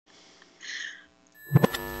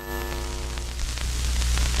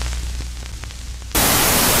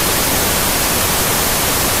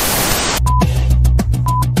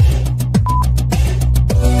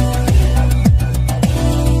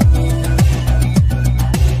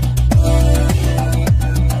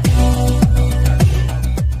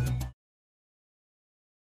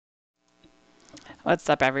What's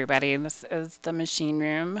up, everybody? This is the Machine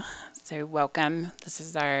Room. So, welcome. This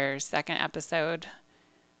is our second episode.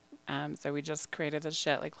 So, we just created this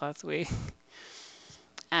shit like last week.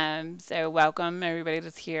 So, welcome everybody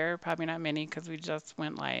that's here. Probably not many because we just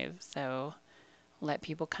went live. So, let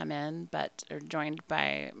people come in, but are joined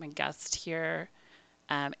by my guest here,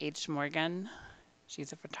 H. Morgan.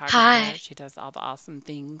 She's a photographer. Hi. She does all the awesome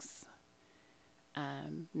things.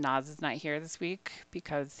 Nas is not here this week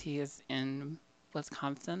because he is in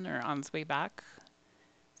Wisconsin or on his way back.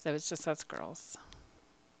 So it's just us girls.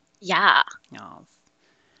 Yeah, Y'all.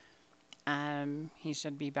 He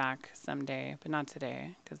should be back someday, but not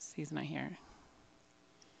today because he's not here.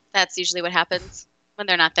 that's usually what happens when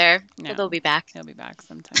they're not there, but they'll No, be back. he'll be back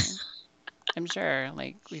sometime. I'm sure.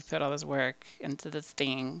 Like we've put all this work into this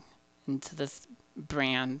thing, into this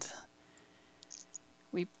brand.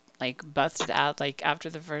 We like busted out like after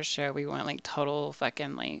the first show. We went like total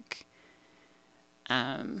fucking like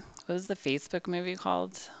what was the Facebook movie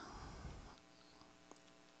called?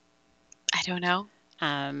 I don't know.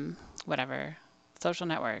 Whatever. Social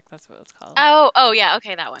Network. That's what it's called. Oh yeah,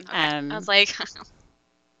 okay, that one. Okay. I was Um, like,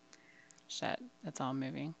 shit. It's all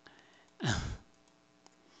moving.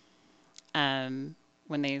 um,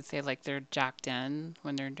 when they say like they're jacked in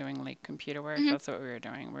when they're doing like computer work, mhm. that's what we were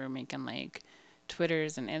doing. We were making like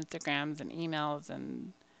Twitters and Instagrams and emails,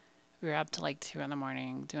 and we were up to like 2 in the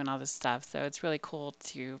morning doing all this stuff. So it's really cool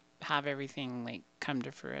to have everything like come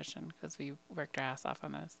to fruition because we worked our ass off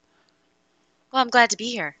on this. Well, I'm glad to be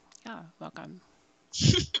here. Yeah, welcome.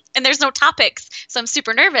 And there's no topics, so I'm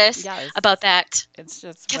super nervous Yeah, about that it's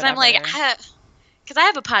just because I'm like, whatever. because I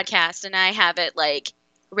have a podcast and I have it like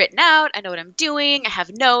written out. I know what I'm doing. I have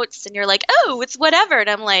notes, and you're like, oh, it's whatever, and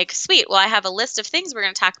I'm like, sweet. Well, I have a list of things we're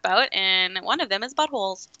going to talk about, and one of them is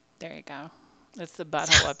buttholes. There you go. It's the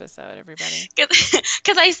butthole episode, everybody.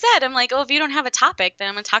 Because I said, I'm like, oh, if you don't have a topic, then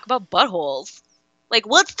I'm going to talk about buttholes. Like,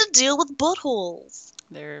 what's the deal with buttholes?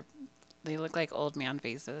 They're they look like old man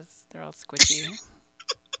faces. They're all squishy.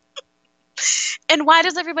 And why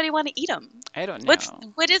does everybody want to eat them? I don't What's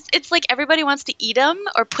know. what is it's like everybody wants to eat them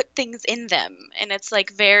or put things in them, and it's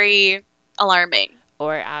like very alarming.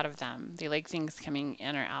 Or out of them. They like things coming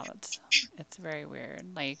in or out. It's very weird.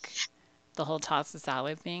 Like the whole toss the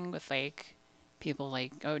salad thing with like people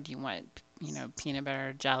like, oh, do you want, peanut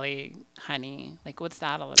butter, jelly, honey? Like, what's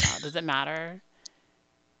that all about? Does it matter?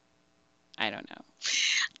 I don't know.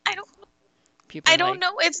 I don't People I are don't like,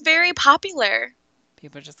 know. It's very popular.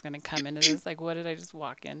 people are just gonna come into this. Like, what did I just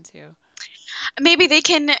walk into? Maybe they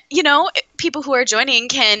can, people who are joining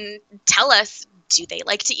can tell us, do they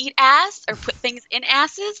like to eat ass or put things in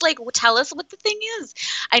asses? Like, tell us what the thing is.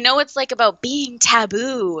 I know it's like about being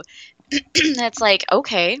taboo. That's like,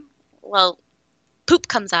 okay, well, poop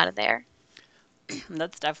comes out of there.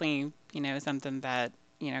 That's definitely, something that,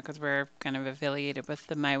 because we're kind of affiliated with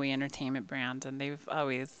the My Way Entertainment brand, and they've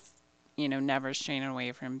always, never strayed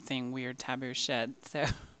away from saying weird taboo shit. So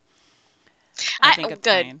I think it's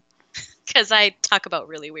Good, fine. because I talk about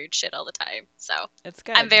really weird shit all the time. So It's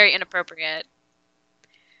I'm good. very inappropriate.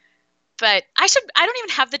 But I don't even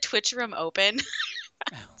have the Twitch room open.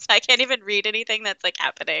 So I can't even read anything that's like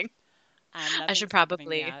happening. I should Nothing's happening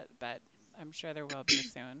probably yet, but I'm sure there will be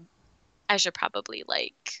soon. I should probably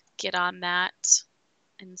like get on that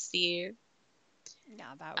and see. Yeah,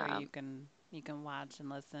 that way Um, you can watch and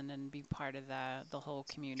listen and be part of the whole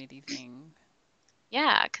community thing.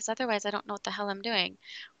 yeah, because otherwise I don't know what the hell I'm doing.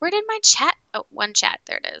 Where did my chat? Oh, one chat.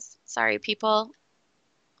 There it is. Sorry, people.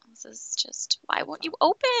 This is just, why It's won't you all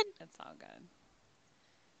open? it's all good.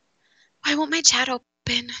 Why won't my chat open?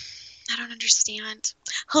 I don't understand.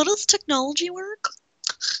 How does technology work?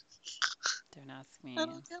 Don't ask I me.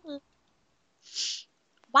 don't get it.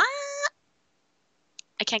 Why?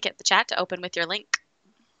 I can't get the chat to open with your link.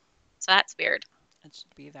 So that's weird. It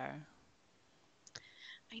should be there.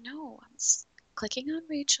 I know. Clicking on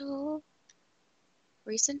Rachel.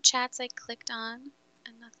 Recent chats I clicked on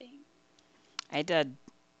and nothing. I did,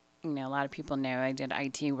 a lot of people know I did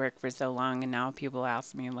IT work for so long, and now people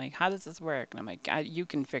ask me like, "How does this work?" And I'm like, "You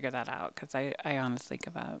can figure that out," because I honestly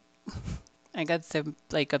give up. I got so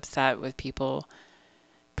like upset with people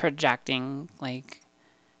projecting like,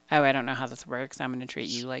 "Oh, I don't know how this works. I'm gonna treat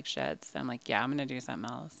you like shit." So I'm like, "Yeah, I'm gonna do something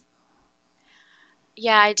else."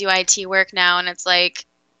 Yeah, I do IT work now and it's like,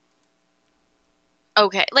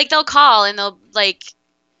 okay. Like they'll call and they'll like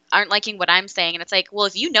aren't liking what I'm saying and it's like, well,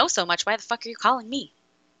 if you know so much, why the fuck are you calling me?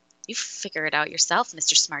 You figure it out yourself,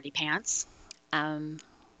 Mr. Smarty Pants. Um,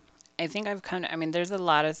 I think I've kind of, I mean, there's a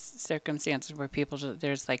lot of circumstances where people just,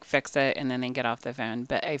 there's like fix it and then they get off the phone.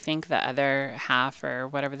 But I think the other half or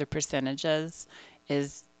whatever the percentage is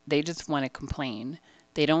They just want to complain.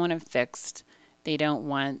 They don't want it fixed. They don't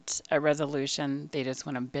want a resolution. They just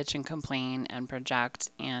want to bitch and complain and project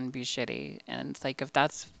and be shitty. And it's like if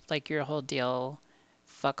that's like your whole deal,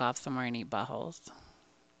 fuck off somewhere and eat buttholes.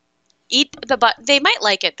 Eat the butt. They might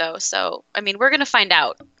like it though. So, I mean, we're going to find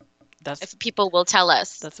out That's if people will tell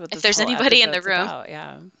us that's what if this there's whole anybody in the episode's room. about.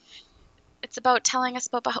 Yeah, It's about telling us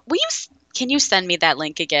about. Can you send me that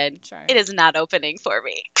link again? sure. It is not opening for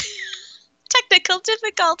me. Technical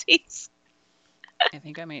difficulties. I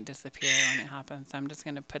think I might disappear when it happens. So I'm just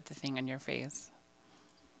gonna put the thing on your face.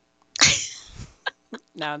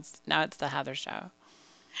 Now it's the Heather show.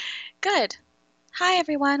 Good. Hi,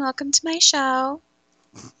 everyone. Welcome to my show.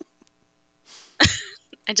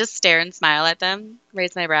 I just stare and smile at them,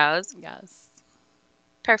 raise my brows. Yes.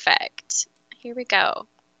 Perfect. Here we go.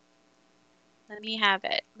 Let me have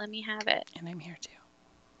it. Let me have it. And I'm here too.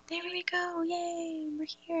 There we go. Yay. We're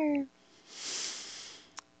here.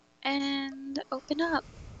 And open up.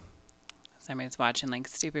 Somebody's watching like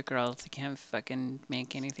stupid girls that can't fucking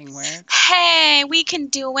make anything work. Hey, we can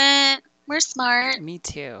do it. We're smart. Me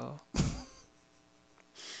too.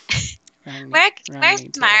 We're Me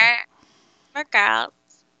too. smart. We're girls.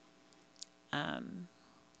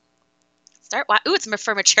 Ooh, it's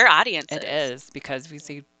for mature audiences. It is because we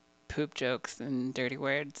see poop jokes and dirty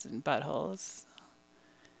words and buttholes.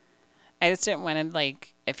 I just didn't want to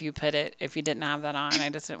like if you didn't have that on, I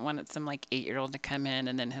just didn't want some like 8-year-old to come in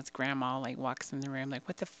and then his grandma like walks in the room like,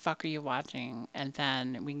 what the fuck are you watching? And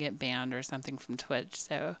then we get banned or something from Twitch.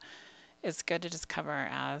 So it's good to just cover our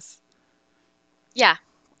ass. Yeah.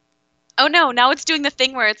 Oh no, now it's doing the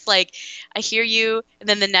thing where it's like, I hear you, and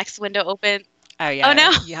then the next window open. Oh yeah. Oh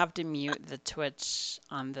no. You have to mute the Twitch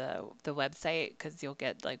on the website because you'll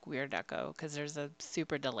get like weird echo because there's a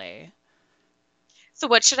super delay. So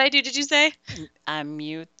what should I do, did you say?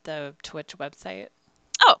 Mute the Twitch website.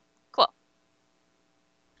 Oh, cool.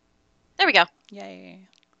 There we go. Yay.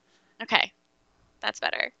 Okay. That's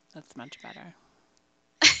better. That's much better.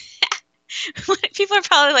 People are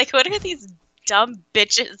probably like, what are these dumb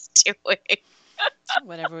bitches doing?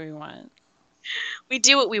 Whatever we want. We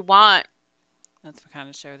do what we want. That's what kind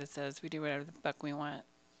of show this is. We do whatever the fuck we want.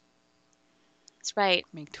 That's right.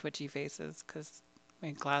 Make twitchy faces because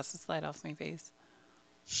my glasses slide off my face.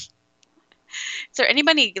 Is there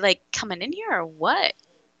anybody like coming in here or what?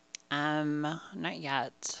 Not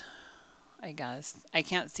yet. I guess I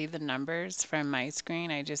can't see the numbers from my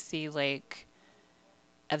screen. I just see like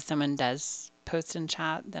if someone does post in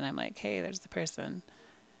chat, then I'm like, hey, there's the person.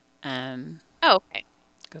 Oh, okay.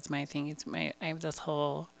 Because my thing is I have this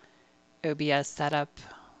whole OBS setup.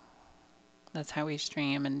 That's how we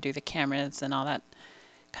stream and do the cameras and all that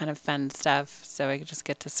kind of fun stuff. So I just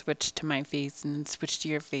get to switch to my face and then switch to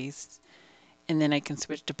your face. And then I can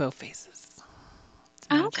switch to both faces.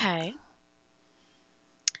 Okay.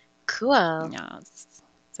 Cool. Yeah.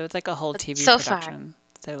 So it's like a whole TV so production.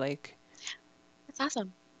 So like. That's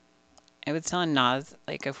awesome. I was telling Nas,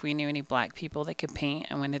 like, if we knew any black people that could paint,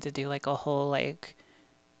 I wanted to do like a whole like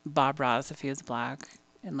Bob Ross if he was black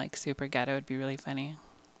and like super ghetto. It'd be really funny.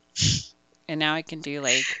 And now I can do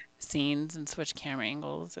like scenes and switch camera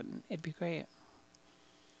angles, and it'd be great.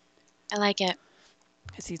 I like it.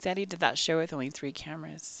 Because he said he did that show with only 3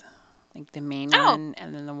 cameras, like the main one,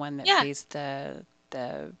 and then the one that faced the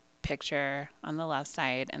picture on the left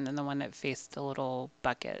side, and then the one that faced the little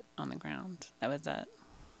bucket on the ground. That was it.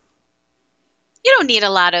 You don't need a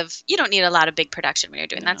lot of big production when you're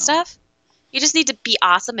doing that stuff. You just need to be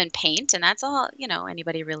awesome and paint, and that's all,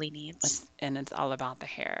 anybody really needs. And it's all about the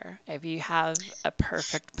hair. If you have a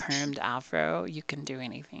perfect permed afro, you can do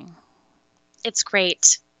anything. It's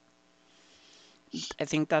great. I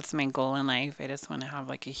think that's my goal in life. I just want to have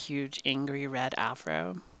like a huge angry red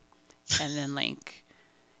afro. And then like,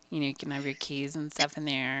 you can have your keys and stuff in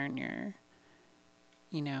there and your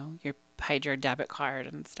hide your debit card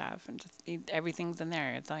and stuff, and just everything's in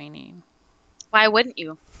there. It's all you need. Why wouldn't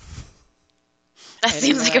you? That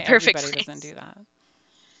seems like a perfect place. Everybody doesn't do that.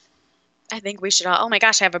 I think we should all. Oh my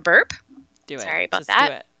gosh, I have a burp. Do it. Sorry about just that.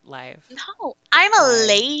 Do it live. No, I'm a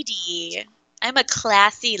lady. I'm a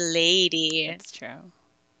classy lady. That's true.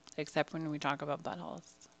 Except when we talk about buttholes.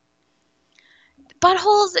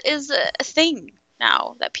 Buttholes is a thing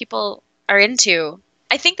now that people are into.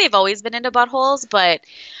 I think they've always been into buttholes, but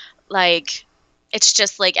like it's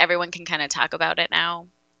just like everyone can kind of talk about it now.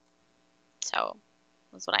 So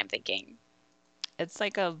that's what I'm thinking. It's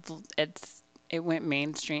like it went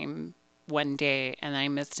mainstream one day and I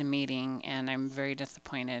missed a meeting and I'm very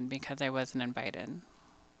disappointed because I wasn't invited.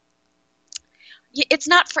 It's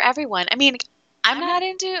not for everyone. I mean, I'm not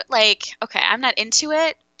into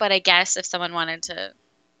it, but I guess if someone wanted to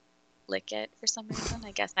lick it for some reason.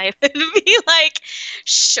 I guess I would be like,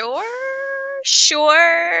 sure,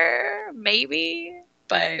 maybe,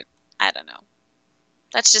 but I don't know.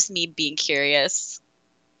 That's just me being curious,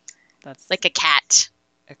 That's like a cat.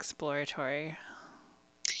 exploratory.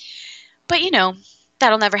 But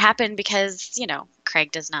that'll never happen because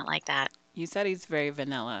Craig does not like that. You said he's very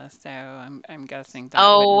vanilla, so I'm guessing that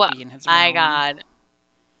Oh wouldn't be in his my realm. God.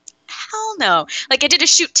 Hell no. Like I did a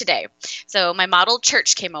shoot today. So my model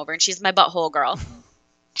Church came over and she's my butthole girl.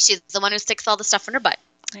 She's the one who sticks all the stuff in her butt.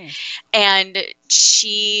 Nice. And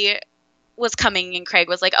she was coming and Craig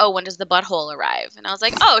was like, "Oh, when does the butthole arrive?" And I was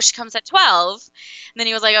like, "Oh, she comes at 12." And then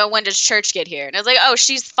he was like, "Oh, when does Church get here?" And I was like, "Oh,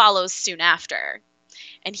 she follows soon after."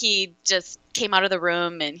 And he just came out of the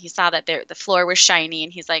room and he saw that the floor was shiny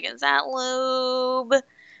and he's like, "Is that lube?" And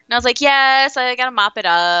I was like, "Yes, I gotta mop it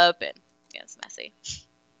up." And yeah, it's messy.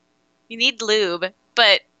 You need lube,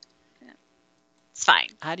 but it's fine.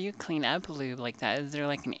 How do you clean up lube like that? Is there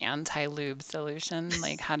like an anti-lube solution?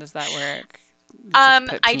 Like, how does that work? Just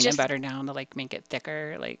put I peanut just butter down to like make it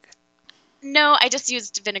thicker? Like, no, I just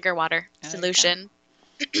used vinegar water okay. solution.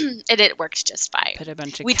 And it worked just fine. Put a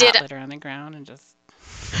bunch of We cat did litter on the ground and just.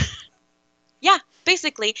 Yeah,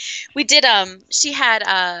 basically. We did she bought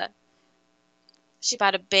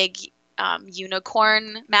a big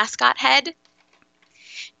unicorn mascot head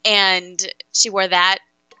and she wore that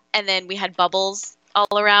and then we had bubbles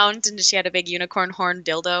all around and she had a big unicorn horn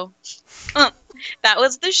dildo. That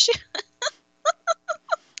was the shit.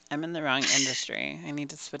 I'm in the wrong industry. I need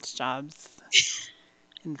to switch jobs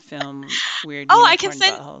and film weird Oh, I can unicorn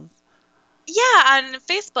send buttholes. Yeah, on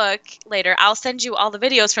Facebook later. I'll send you all the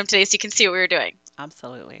videos from today so you can see what we were doing.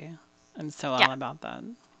 Absolutely. I'm so all Yeah. about that.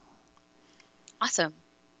 Awesome.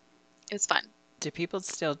 It was fun. Do people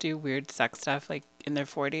still do weird sex stuff like in their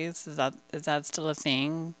 40s? Is that still a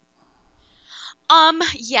thing?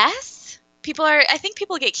 Yes. I think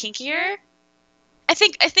people get kinkier. I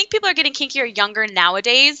think people are getting kinkier younger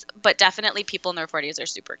nowadays, but definitely people in their 40s are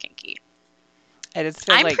super kinky. I just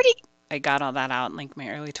feel I'm like pretty I got all that out in like my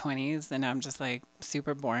early 20s and I'm just like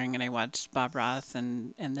super boring and I watch Bob Ross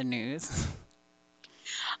and the news.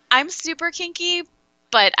 I'm super kinky,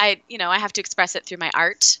 but I have to express it through my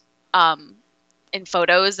art, in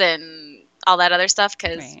photos and all that other stuff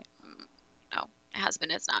because Right. my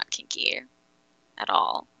husband is not kinky at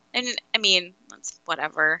all. And I mean, that's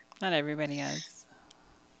whatever. Not everybody is.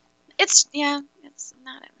 It's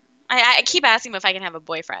not. I keep asking him if I can have a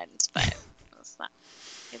boyfriend, but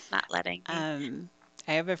it's not letting me.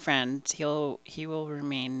 I have a friend. He will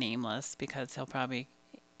remain nameless because probably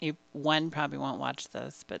won't watch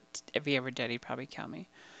this, but if he ever did, he'd probably kill me.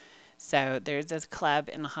 So there's this club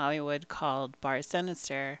in Hollywood called Bar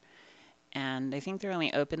Sinister, and I think they're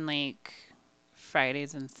only open like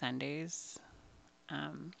Fridays and Sundays,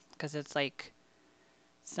 because it's like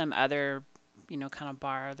some other, kind of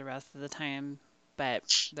bar the rest of the time. But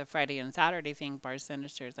the Friday and Saturday thing, Bar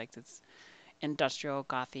Sinister, is like this industrial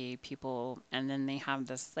gothy people, and then they have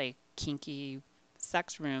this like kinky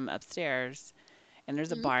sex room upstairs. And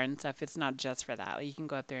there's a Mhm. bar and stuff. It's not just for that. Like, you can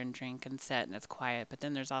go up there and drink and sit, and it's quiet. But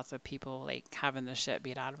then there's also people like having the shit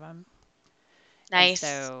beat out of them. And Nice.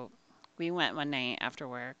 so we went one night after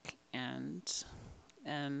work, and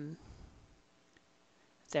um,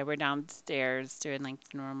 so we're downstairs doing like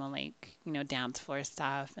normal like dance floor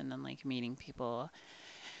stuff, and then like meeting people.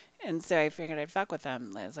 And so I figured I'd fuck with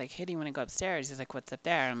him. I was like, "Hey, do you want to go upstairs?" He's like, "What's up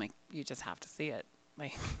there?" I'm like, "You just have to see it.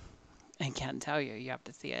 Like, I can't tell you. You have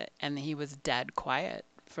to see it." And he was dead quiet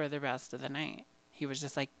for the rest of the night. He was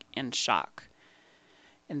just like in shock.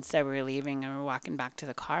 And so we were leaving and we're walking back to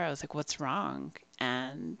the car. I was like, "What's wrong?"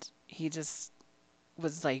 And he just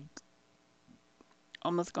was like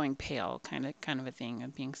almost going pale, kind of a thing,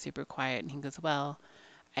 of being super quiet. And he goes, "Well,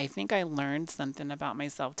 I think I learned something about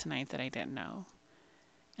myself tonight that I didn't know."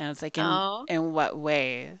 And I was like, Oh. in what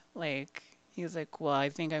way? Like, he was like, "Well, I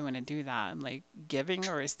think I'm gonna do that." I'm like, "Giving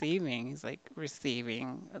or receiving?" He's like,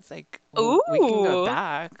 "Receiving." It's like, "Well, we can go Ooh.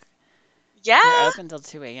 back. They're Yeah. open till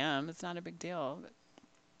 2 a.m. It's not a big deal." But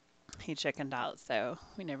he chickened out, so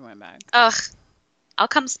we never went back. Ugh. I'll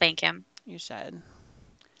come spank him. You should.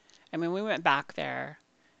 I mean, we went back there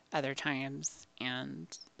other times,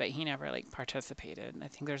 but he never like participated. I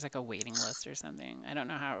think there's like a waiting list or something. I don't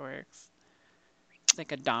know how it works. It's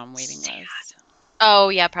like a Dom waiting Sad. list. Oh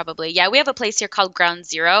yeah, probably. Yeah, we have a place here called Ground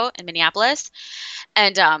Zero in Minneapolis,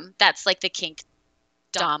 and that's like the kink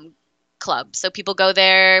dom club. So people go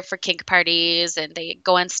there for kink parties, and they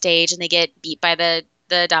go on stage and they get beat by the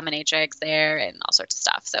dominatrix there and all sorts of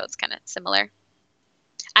stuff. So it's kind of similar.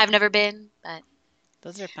 I've never been, but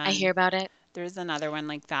Those are I hear fun. about it. There's another one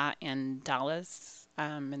like that in Dallas.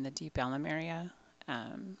 in the Deep Ellum area.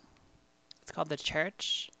 Um, it's called the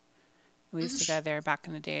Church. We used to Mhm. go there back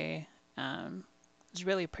in the day. It's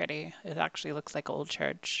really pretty. It actually looks like an old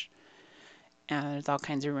church. And there's all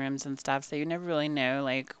kinds of rooms and stuff. So you never really know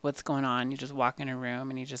like what's going on. You just walk in a room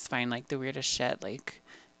and you just find like the weirdest shit, like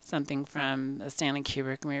something from a Stanley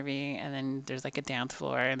Kubrick movie, and then there's like a dance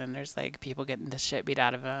floor, and then there's like people getting the shit beat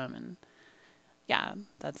out of them, and yeah,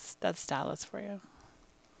 that's Dallas for you.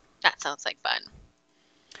 That sounds like fun.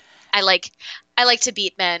 I like I like to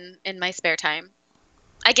beat men in my spare time.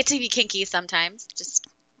 I get to be kinky sometimes, just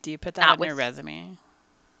Do you put that not on your with. resume?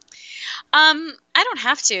 I don't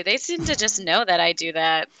have to. They seem to just know that I do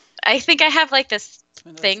that. I think I have like this It's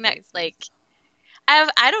one of those thing that faces. like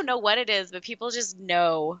I don't know what it is, but people just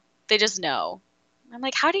know. They just know. I'm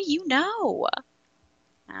like, how do you know?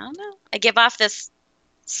 I don't know. I give off this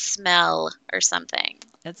smell or something.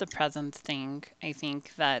 It's a presence thing. I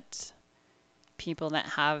think that people that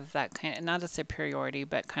have that kind of, not a superiority,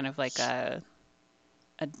 but kind of like a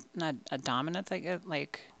not a dominance, I guess,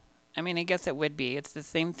 like, I mean, I guess it would be. It's the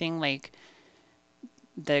same thing like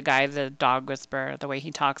the guy, the dog whisperer, the way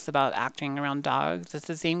he talks about acting around dogs. It's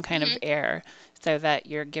the same kind of Hmm. air, so that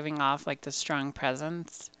you're giving off like the strong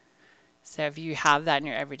presence. So if you have that in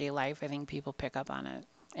your everyday life, I think people pick up on it.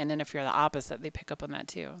 And then if you're the opposite, they pick up on that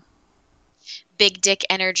too. Big dick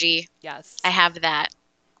energy. I Yes. have that.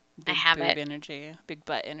 I Big have boob it. energy, big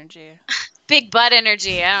butt energy. Big butt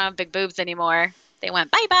energy. I don't have big boobs anymore. They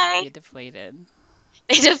went bye bye. You deflated.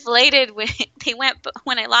 They deflated when they went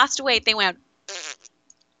when I lost weight. They went,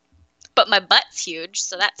 but my butt's huge,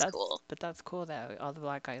 so that's That's cool. but that's cool though. All the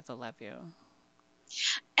black guys will love you.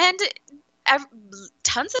 And ev-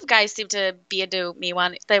 tons of guys seem to be into me.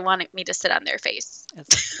 They wanted me to sit on their face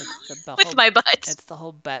It's the with whole my butt. it's the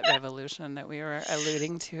whole butt revolution that we were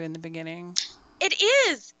alluding to in the beginning. It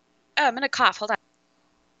is. Oh, I'm gonna cough. Hold on.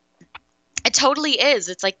 It totally is.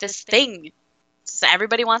 It's like this thing.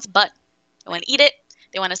 Everybody wants butt. They want to eat it.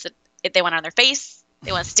 They want to sit. They want it on their face.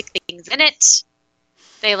 They want to stick things in it.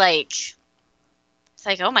 They like. It's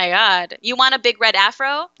like, oh my god, you want a big red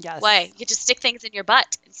afro? Why? Yes. You just stick things in your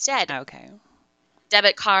butt instead. Okay.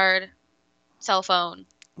 Debit card, cell phone.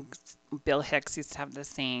 Bill Hicks used to have this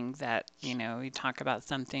saying that, we talk about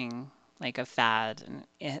something like a fad and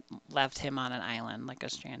it left him on an island, like a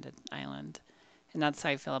stranded island. And that's how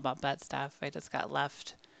I feel about butt stuff. I just got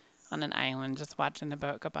left on an island just watching the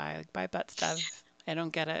boat go by, like, bye butt stuff. I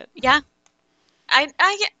don't get it. Yeah, I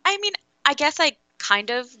mean, I guess I kind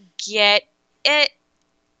of get it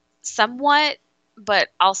somewhat, but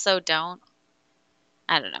also don't.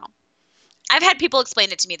 I don't know. I've had people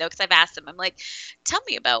explain it to me though, because I've asked them. I'm like, tell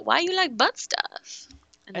me about why you like butt stuff,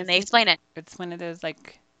 and I then they think explain it. it's one of those,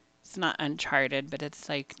 like, it's not uncharted, but it's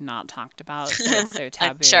like not talked about, so it's so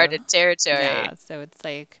taboo. Uncharted territory. Yeah, so it's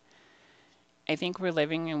like I think we're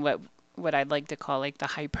living in what I'd like to call like the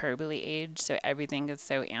hyperbole age. So everything is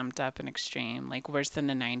so amped up and extreme, like worse than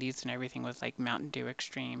the 90s when everything was like Mountain Dew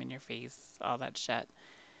extreme in your face, all that shit.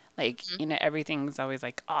 Like, Mhm. everything's always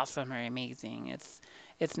like awesome or amazing.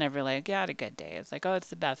 It's never like, yeah, I had a good day. It's like, oh, it's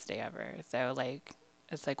the best day ever. So like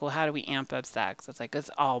it's like, well, how do we amp up sex? It's like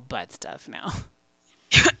it's all butt stuff now.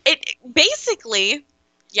 It basically,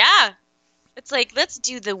 yeah. It's like let's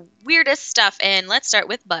do the weirdest stuff and let's start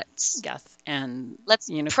with butts. Yes, and Let's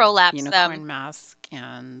prolapse them. unicorn mask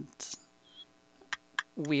and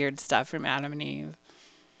weird stuff from Adam and Eve.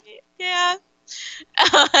 Yeah.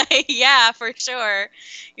 Yeah, for sure.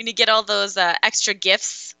 When you get all those extra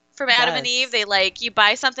gifts from Adam and Eve, Yes, they like you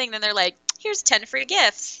buy something, then they're like, "Here's 10 free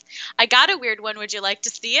gifts." I got a weird one. Would you like to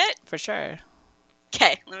see it? for sure.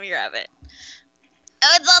 Okay, let me grab it. Oh,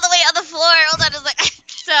 it's all the way on the floor. Hold on a second.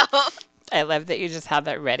 So, I love that you just had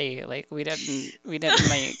that ready. Like we didn't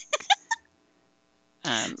like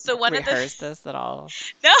so one of the rehearse this at all.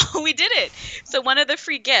 no, we did it. So one of the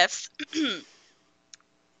free gifts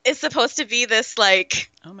is supposed to be this like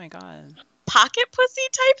Oh my God. pocket pussy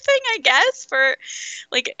type thing, I guess, for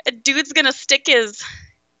like a dude's gonna stick his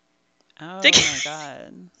Oh dick, my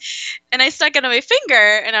God. and I stuck it on my finger,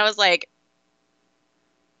 and I was like,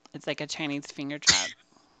 It's like a Chinese finger trap.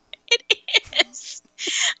 it is.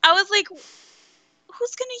 I was like,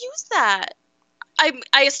 who's gonna use that?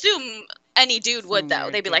 I assume any dude would Some though.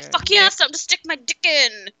 weird They'd be like, dude. fuck yeah, something to stick my dick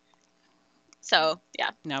in. So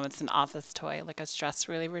yeah. No, it's an office toy, like a stress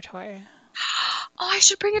reliever toy. Oh, I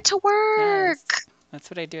should bring it to work. Yes. That's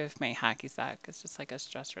what I do with my hacky sack. It's just like a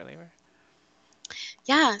stress reliever.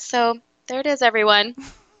 Yeah, so there it is, everyone.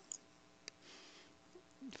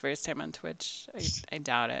 First time on Twitch. I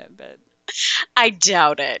doubt it, but I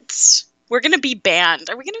doubt it. We're gonna be banned.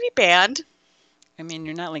 Are we gonna be banned? I mean,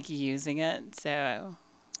 you're not like using it, so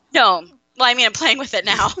No. Well, I mean, I'm playing with it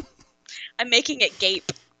now. I'm making it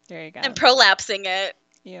gape. there you go. I'm prolapsing it.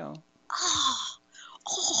 Ew. Oh,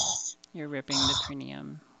 oh, You're ripping the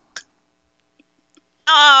perineum.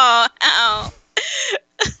 oh, ow.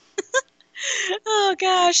 Oh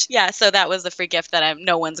gosh. Yeah, so that was the free gift that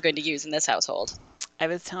no one's going to use in this household. I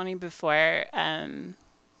was telling you before,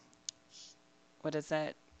 what is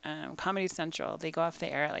it? Comedy Central. They go off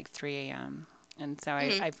the air at like 3 a.m. And so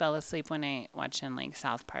Mhm. I fell asleep one night watching like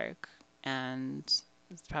South Park. And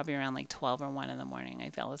it's probably around like 12 or 1 in the morning. I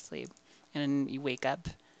fell asleep. And then you wake up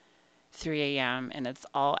 3 a.m. and it's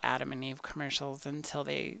all Adam and Eve commercials until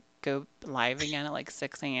they go live again at like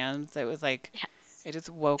 6 a.m. So it was like, Yes. I just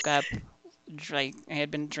woke up, like, I had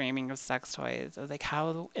been dreaming of sex toys. I was like,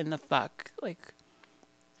 how in the fuck? Like,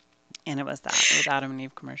 and it was that. It was Adam and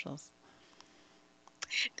Eve commercials.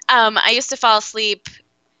 I used to fall asleep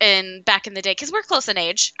back in the day because we're close in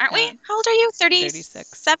age, aren't Yeah. we? How old are you?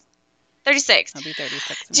 36. 36. I'll be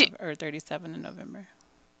 36 Do, or 37 in November.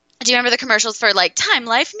 do you remember the commercials for like Time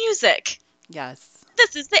Life music? Yes.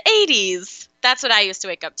 This is the 80s. That's what I used to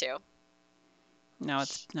wake up to. Now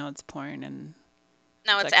it's porn and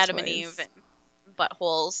Now it's sex Adam and toys. Eve and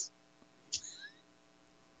buttholes.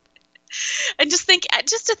 And just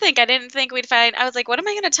to think, I didn't think we'd find. I was like, what am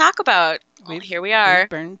I going to talk about? Well, here we are. We've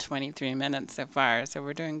burned 23 minutes so far, so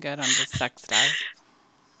we're doing good on the sex stuff.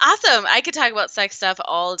 Awesome. I could talk about sex stuff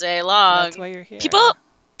all day long. That's why you're here.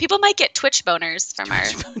 People might get Twitch boners from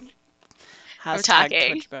Hashtag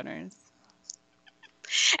talking. Twitch boners.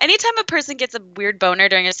 Anytime a person gets a weird boner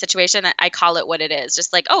during a situation, I call it what it is.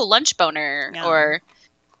 Just like, oh, lunch boner, Yeah. or,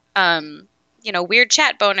 weird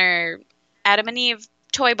chat boner, Adam and Eve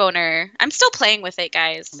toy boner. I'm still playing with it,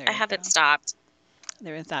 guys. There I you haven't go. stopped.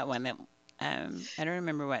 There was that one that I don't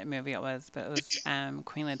remember what movie it was, but it was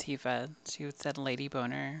Queen Latifah. She said lady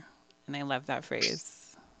boner, and I love that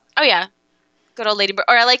phrase. Oh yeah, good old lady.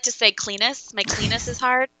 Or I like to say cleanest. My cleanest is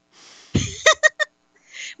hard.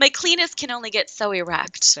 My cleanest can only get so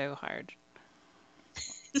erect. So hard.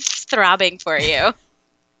 It's throbbing for you.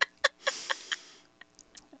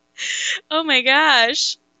 Oh my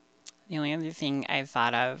gosh. The only other thing I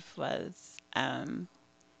thought of was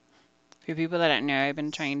for people that don't know, I've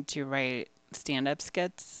been trying to write stand-up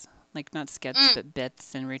skits, like not skits, but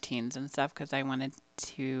bits and routines and stuff, because I want to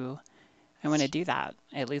do that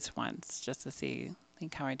at least once, just to see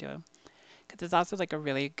like how I do. Because it's also like a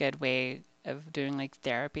really good way of doing like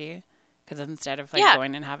therapy. Because instead of like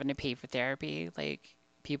going and having to pay for therapy, like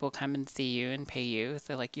people come and see you and pay you,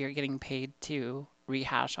 so like you're getting paid to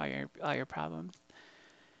rehash all your problems.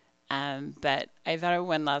 But I thought of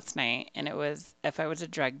one last night, and it was if I was a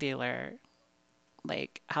drug dealer,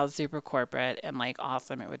 like how super corporate and like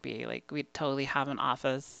awesome it would be. Like we'd totally have an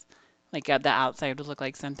office, like the outside would look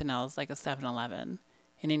like something else, like a 7-Eleven.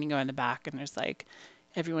 And then you go in the back, and there's like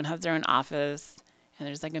everyone has their own office, and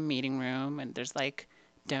there's like a meeting room, and there's like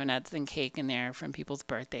donuts and cake in there from people's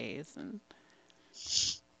birthdays, and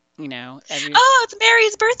Oh, it's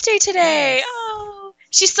Mary's birthday today. Yes. Oh,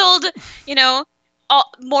 she sold,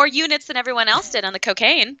 more units than everyone else did on the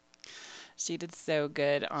cocaine. She did so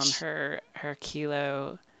good on her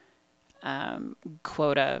kilo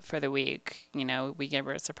quota for the week. We gave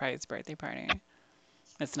her a surprise birthday party.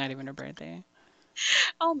 It's not even her birthday.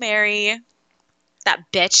 Oh, Mary,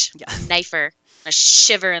 that bitch, Yeah. knife her, a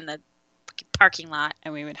shiver in the parking lot.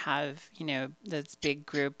 And we would have, those big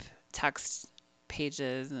group text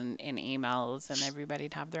pages and emails, and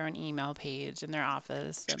everybody'd have their own email page in their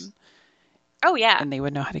office, and oh yeah, and they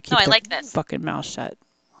would know how to keep I their like this. fucking mouth shut.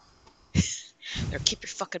 Keep your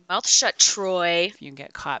fucking mouth shut, Troy. If you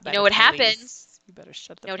get caught by you know the what police, happens? You better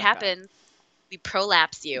shut the You know what fuck up. happens? We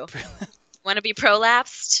prolapse you. Want to be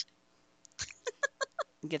prolapsed?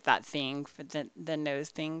 Get that thing for the nose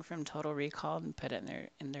thing from Total Recall and put it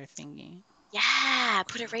in their thingy. Yeah,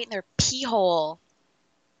 put it right in their pee hole.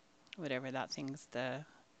 Whatever that thing's I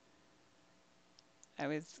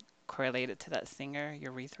always correlate it to that singer,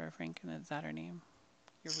 Urethra Franklin. Is that her name?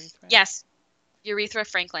 Urethra? Yes. Urethra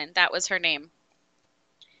Franklin. That was her name.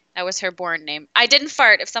 That was her born name. I didn't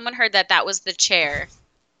fart. If someone heard that, that was the chair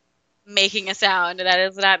making a sound. That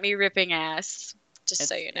is not me ripping ass. Just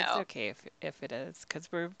so you know. It's okay if it is, because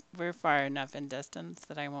we're far enough in distance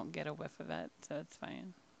that I won't get a whiff of it, so it's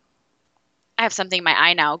fine. I have something in my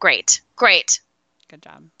eye now. Great. Great. Good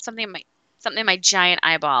job. Something in my giant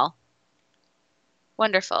eyeball.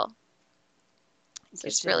 Wonderful.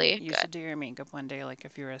 It's really good. You should do your makeup one day, like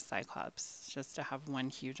if you were a Cyclops, just to have one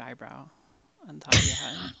huge eyebrow on top of your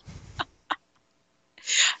head.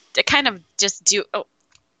 I kind of just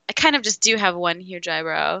do have one huge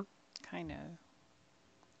eyebrow. Kind of.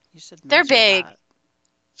 You should They're measure big. that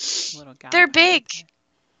little gap They're right big. there.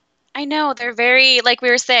 I know. They're very, like we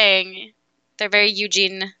were saying, they're very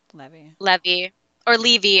Eugene Levy. Levy or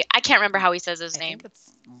Levy. I can't remember how he says his I think name.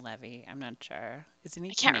 it's Levy. I'm not sure. Isn't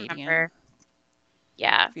he I can't Canadian? remember.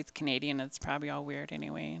 Yeah. If he's Canadian, it's probably all weird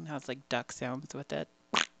anyway, and has like duck sounds with it.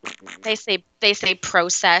 They say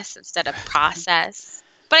process instead of process.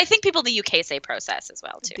 But I think people in the UK say process as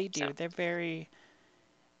well too. They So do. They're very.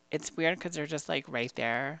 It's weird because they're just like right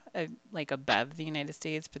there, like above the United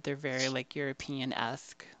States, but they're very like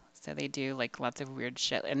European-esque. So they do like lots of weird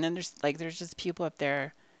shit. And then there's just people up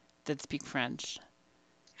there that speak French.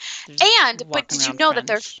 They're just and walking around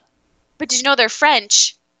French. but did you know their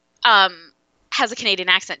French um has a Canadian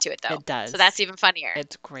accent to it though. It So that's does. even funnier.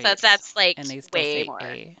 It's So great. that's like And they still way say more.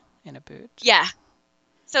 A in a boot. Yeah.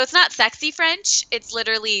 So it's not sexy French, it's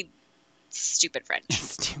literally stupid French.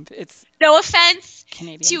 Stupid. It's No offense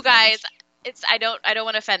Canadian to guys. French. It's I don't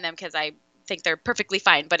want to offend them because I think they're perfectly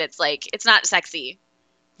fine, but it's like it's not sexy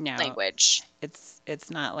No, language. it's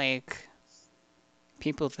not like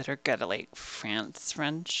people that are good at like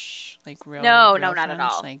French, like No, real not at French,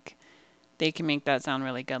 all. like they can make that sound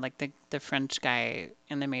really good. Like the French guy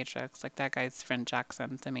in The Matrix, like that guy's French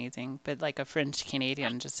accent's amazing. But like a French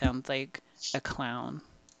Canadian just sounds like a clown,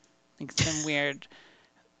 like some weird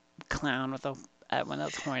clown with a one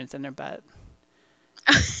of those horns in their butt.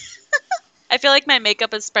 I feel like my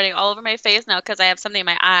makeup is spreading all over my face now because I have something in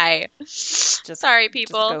my eye. Just Sorry, just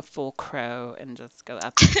people. go full crow and just go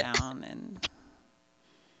up and down and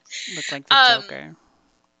look like the Um, Joker.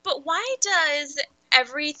 but why does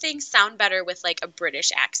everything sound better with like a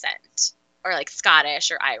British accent or like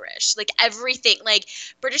Scottish or Irish? Like everything, like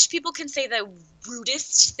British people can say the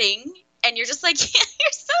rudest thing, and you're just like, yeah,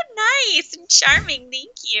 you're so nice and charming.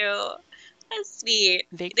 Thank you. That's sweet.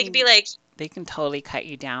 They They could be can like, they can totally cut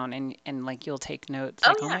you down and like you'll take notes oh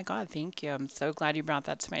like, "Oh yeah, my God, thank you. I'm so glad you brought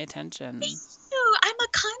that to my attention." thank you. I'm a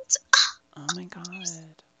cunt. Oh my God.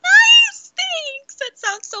 Nice. Thanks. That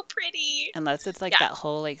sounds so pretty. Unless it's like Yeah. that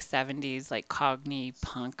whole like 70s like cogny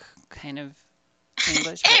punk kind of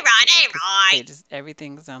English, Hey, but Rod. Hey, they Rod. just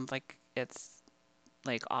everything sounds like it's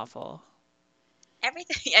like awful.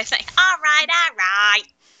 Everything. Yeah, it's like, all right, all right.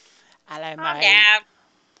 Hello, Calm mate. down.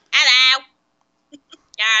 Hello.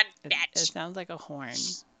 God, It bitch. sounds like a horn,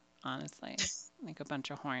 honestly. Like a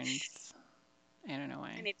bunch of horns. I don't know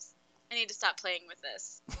I why. need, I need to stop playing with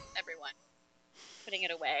this. Everyone, putting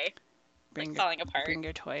it away, Bring like your falling apart. bring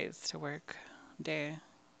your toys to work day.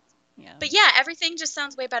 Yeah. But yeah, everything just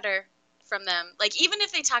sounds way better from them. Like even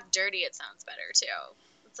if they talk dirty, it sounds better too.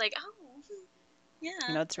 It's like, oh, yeah,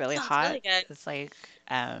 You know, it's really sounds hot. really good. It's like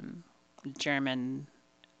German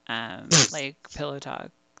like pillow talk.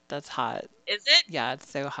 That's hot. Is it? Yeah, it's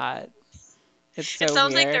so hot. It's It so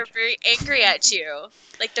sounds like they're weird. very angry at you.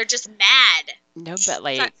 Like they're just mad. No, but It's not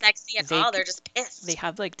like sexy at they all. c- They're just pissed. they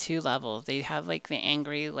have like two levels. They have like the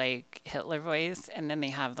angry like Hitler voice, and then they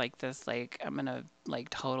have like this like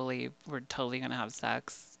we're totally gonna have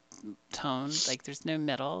sex tone. Like there's no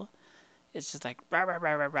middle. It's just like rah rah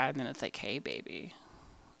rah rah rah, and then it's like, hey baby,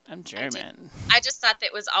 I'm I did. German. I just thought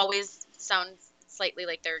that was always sounds slightly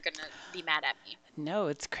like they're gonna be mad at me. No,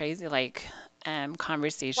 it's crazy. Like Well, I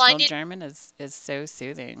conversational did. German is so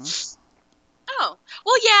soothing. Oh,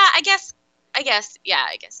 well, yeah. Yeah.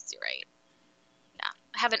 I guess you're right. Yeah,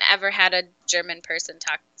 I haven't ever had a German person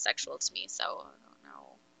talk sexual to me, so I don't know.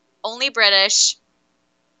 Only British.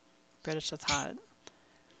 British is hot.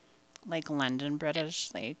 Like London British,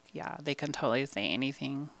 like yeah, they can totally say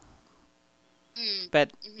anything. Mm,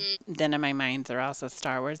 But hmm then in my mind, they're also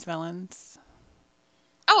Star Wars villains,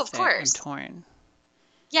 Oh, of so I'm course. torn.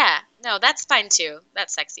 Yeah. No, that's fine too.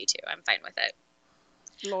 That's sexy too. I'm fine with it.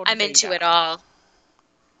 Lord I'm into Vader. it all.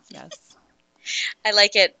 Yes. I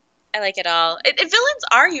like it. I like it all. Villains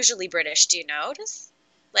are usually British. Do you notice?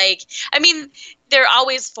 Like, I mean, they're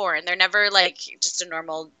always foreign. They're never like just a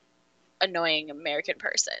normal, annoying American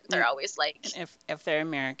person. They're And, always like, and if they're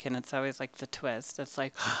American, it's always like the twist. It's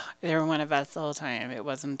like they were one of us the whole time. It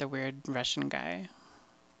wasn't the weird Russian guy.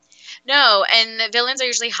 no. And the villains are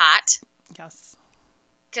usually hot Yes.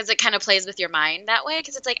 because it kind of plays with your mind that way.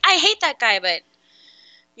 Because it's like, I hate that guy, but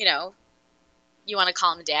you know, you want to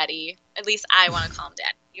call him daddy. At least I want to call him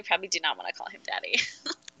daddy. You probably do not want to call him daddy.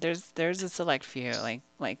 There's a select few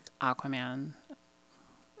like Aquaman.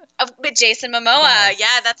 But Jason Momoa, Yes.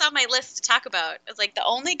 yeah, that's on my list to talk about. It's like the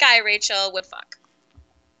only guy Rachel would fuck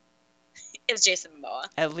is Jason Momoa.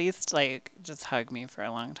 At least like just hug me for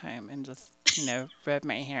a long time and just rub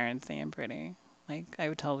my hair and say I'm pretty. Like I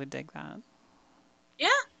would totally dig that. Yeah,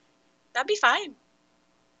 that'd be fine.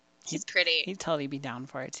 He'd He's pretty. he'd totally be down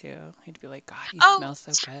for it too. He'd be like, God, you Oh, smell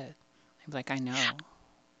so good. I'd be like, I know.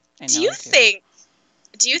 I do know you I do. think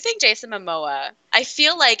do you think Jason Momoa, I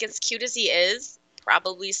feel like as cute as he is,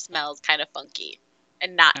 probably smells kind of funky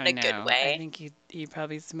and not Oh in a good no. I way? think he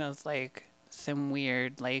probably smells like some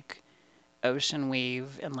weird like ocean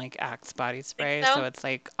wave and like Axe body Think spray, so so? it's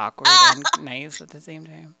like awkward Ah, and nice at the same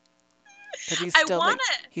time. But I wanna,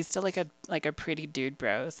 he's still like a pretty dude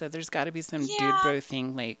bro. So there's got to be some dude yeah, bro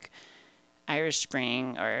thing like Irish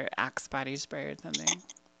Spring or Axe body spray or something.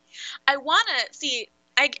 I wanna see.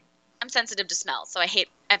 I I'm sensitive to smell, so I hate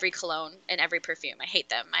every cologne and every perfume. I hate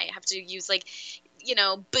them. I have to use like,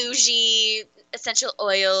 bougie essential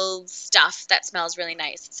oil stuff that smells really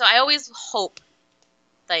nice. So I always hope,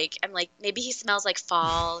 like, I'm like, maybe he smells like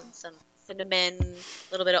fall and some cinnamon,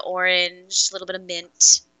 a little bit of orange, a little bit of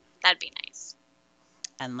mint. That'd be nice.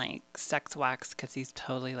 And like sex wax because he's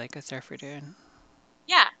totally like a surfer dude.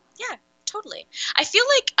 Yeah, yeah, totally. I feel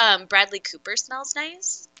like Bradley Cooper smells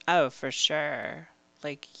nice. Oh, for sure.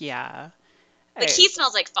 Like, yeah. Like I, he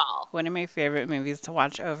smells like fall. one of my favorite movies to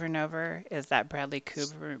watch over and over is that Bradley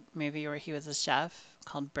Cooper movie where he was a chef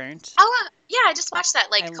called Burnt. Oh, yeah, I just watched that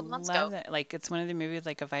like I a couple months love ago. that. Like, it's one of the movies,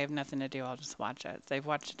 like, if I have nothing to do, I'll just watch it. So I've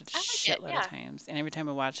watched it a I like it. shitload of Yeah. times. And every time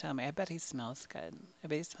I watch it, I'm like, I bet he smells good. I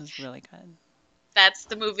bet he smells really good. That's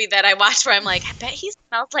the movie that I watched where I'm like, I bet he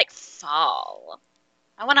smells like fall.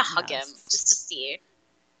 I want to hug him Yes. just to see.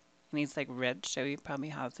 And he's like rich, so he probably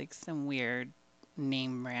has like some weird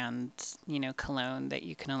name brand, cologne that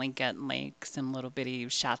you can only get in like some little bitty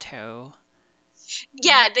chateau.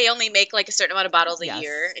 Yeah, they only make like a certain amount of bottles a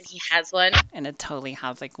year, and Yes. he has one. And it totally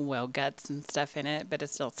has like whale guts and stuff in it, but it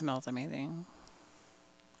still smells amazing.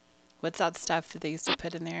 What's that stuff that they used to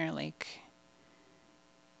put in there? Like,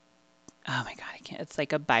 oh my God, I can't. It's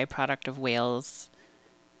like a byproduct of whales.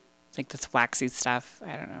 It's like this waxy stuff.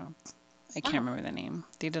 I don't know. I can't Oh, remember the name.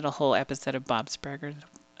 They did a whole episode of Bob's Burgers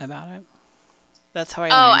about it. That's how I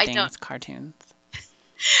oh, learn I don't. things, cartoons.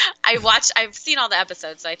 I've seen all the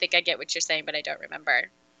episodes, so I think I get what you're saying, but I don't remember.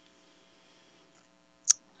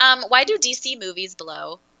 Why do DC movies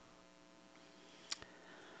blow?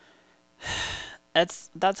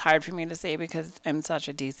 That's hard for me to say because I'm such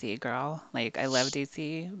a DC girl. Like I love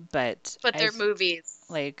DC, but But they're movies.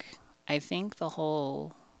 like I think the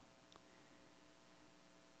whole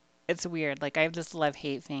it's weird. Like I have this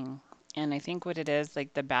love-hate thing. And I think what it is,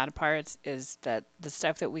 like the bad parts is that the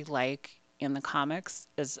stuff that we like in the comics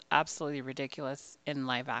is absolutely ridiculous in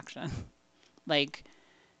live action. Like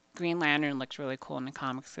Green Lantern looks really cool in the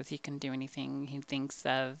comics because he can do anything he thinks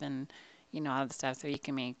of and all the stuff so he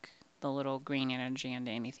can make the little green energy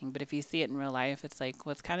into anything. But if you see it in real life, it's like,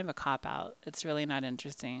 well, it's kind of a cop out. It's really not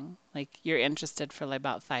interesting. Like you're interested for like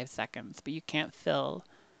about 5 seconds, but you can't fill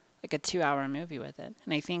like a 2 hour movie with it.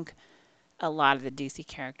 And I think a lot of the DC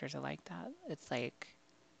characters are like that. It's like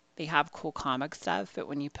they have cool comic stuff, but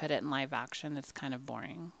when you put it in live action, it's kind of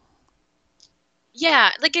boring. Yeah,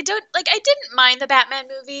 like I didn't mind the Batman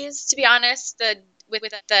movies, to be honest. The with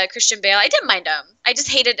the Christian Bale, I didn't mind them. I just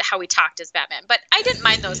hated how he talked as Batman, but I didn't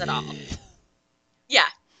mind those at all. Yeah,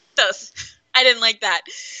 those. I didn't like that.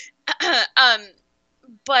 um,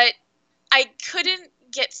 but I couldn't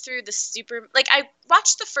get through the like I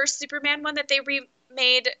watched the first Superman one that they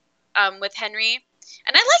remade with Henry,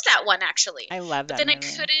 and I like that one actually. I love But that then I movie.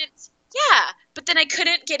 couldn't. Yeah, but then I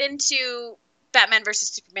couldn't get into Batman versus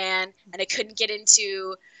Superman, and I couldn't get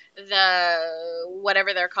into the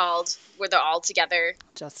whatever they're called, where they're all together.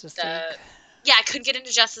 Justice The League. Yeah, I couldn't get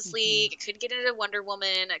into Justice Hmm. League. I couldn't get into Wonder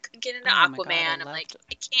Woman. I couldn't get into Oh my God, Aquaman. I'm like,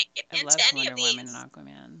 I can't get I into loved any of Wonder Woman and these.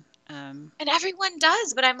 Aquaman. And everyone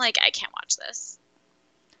does, but I'm like, I can't watch this.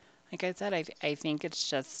 Like I said, I think it's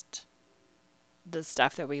just the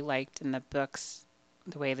stuff that we liked in the books,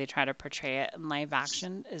 the way they try to portray it in live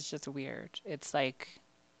action is just weird. It's like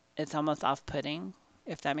it's almost off-putting,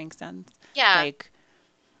 if that makes sense. Yeah. Like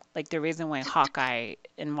like the reason why Hawkeye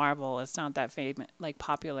in Marvel is not that famous, like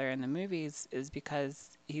popular in the movies is because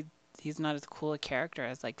he's not as cool a character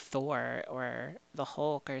as like Thor or the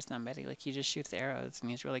Hulk or somebody. Like he just shoots arrows and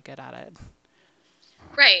he's really good at it.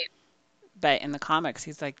 Right. But in the comics,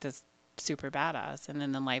 he's like this super badass, and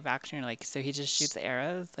then in live action, you're like, so he just shoots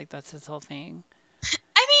arrows? Like that's his whole thing.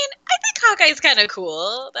 I mean, I think Hawkeye's kind of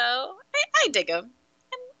cool, though. I dig him.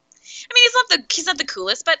 I mean, he's not the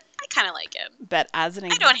coolest, but I kind of like him. But I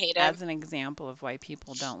don't hate him. as an example of why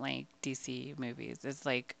people don't like DC movies, it's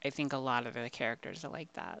like I think a lot of the characters are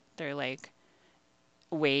like that. They're like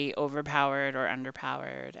way overpowered or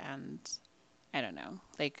underpowered, and I don't know.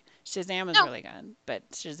 Like Shazam is No, really good, but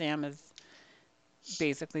Shazam is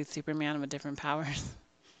basically Superman with different powers.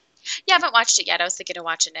 Yeah, I haven't watched it yet. I was thinking of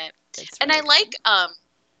watching it. It's And really good.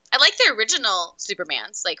 I like the original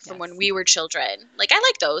Supermans, like from when Yes. we were children. Like I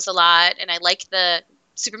like those a lot, and I like the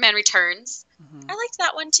Superman Returns. Hmm. I liked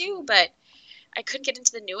that one too, but I couldn't get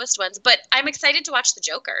into the newest ones. But I'm excited to watch the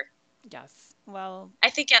Joker. Yes. Well, I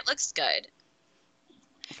think it looks good.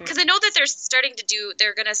 for, Because I know that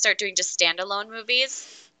they're going to start doing just standalone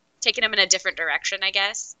movies, taking them in a different direction, I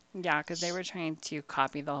guess. yeah, because they were trying to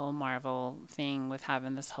copy the whole Marvel thing with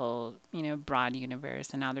having this whole, broad universe,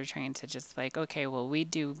 and now they're trying to just like, okay, well, we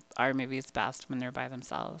do our movies best when they're by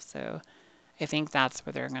themselves. So I think that's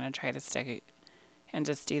where they're going to try to stick it and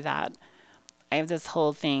just do that. I have this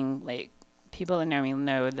whole thing, like, people that know me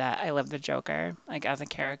know that I love the Joker, like, as a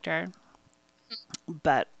character,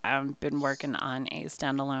 but I've been working on a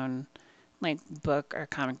standalone, like, book or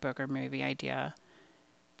comic book or movie idea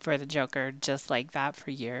for the Joker just like that for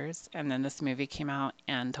years. And then this movie came out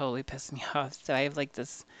and totally pissed me off. So I have like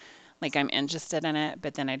this, like, I'm interested in it,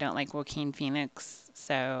 but then I don't like Joaquin Phoenix.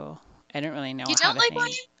 So I don't really know You how don't to like think.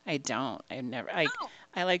 William? I don't. I've never, like, Oh,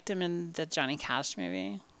 I liked him in the Johnny Cash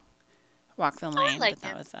movie, Walk the oh, I Line, but liked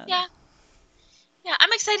that him. was it. Yeah, yeah.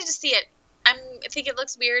 I'm excited to see it. I think it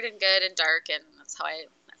looks weird and good and dark, and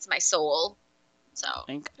that's my soul. So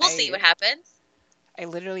Like, we'll see what happens. I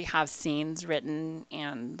literally have scenes written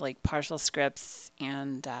and like partial scripts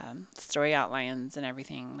and story outlines and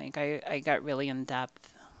everything. Like I got really in depth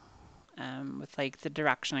with like the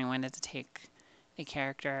direction I wanted to take the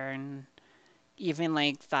character, and even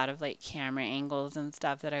like thought of like camera angles and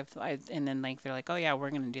stuff that and then like they're like, oh yeah, we're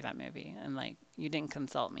gonna do that movie, and like you didn't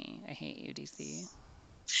consult me. I hate you, DC.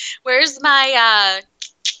 Where's my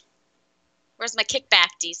where's my kickback,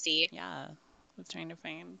 DC? Yeah, I was trying to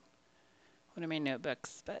find one of my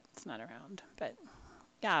notebooks, but it's not around. But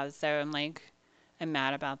yeah, so I'm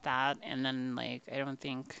mad about that, and then like I don't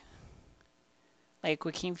think like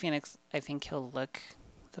Joaquin Phoenix, I think he'll look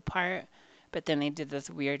the part, but then they did this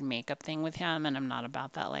weird makeup thing with him, and I'm not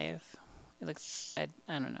about that life. It looks, I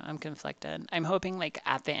don't know, I'm conflicted. I'm hoping like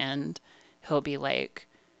at the end he'll be like,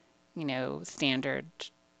 standard,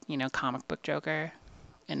 comic book Joker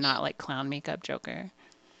and not like clown makeup Joker.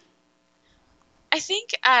 I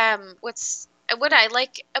think what I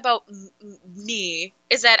like about me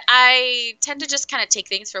is that I tend to just kind of take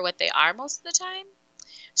things for what they are most of the time.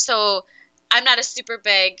 So I'm not a super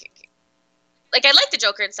big like I like the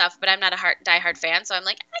Joker and stuff, but I'm not a diehard fan. So I'm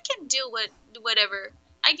like I can do whatever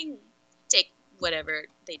I can take whatever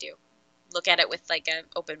they do. Look at it with like an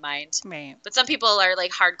open mind. Right. But some people are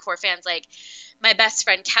like hardcore fans. Like my best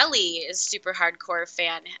friend Kelly is super hardcore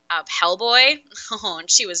fan of Hellboy. Oh, and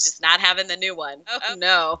she was just not having the new one. Oh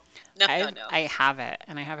no, no, no, no. I have it,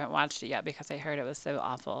 and I haven't watched it yet because I heard it was so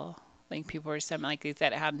awful. Like people were saying, like they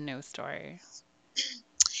said it had no story.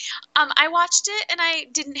 I watched it and I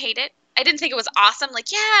didn't hate it. I didn't think it was awesome.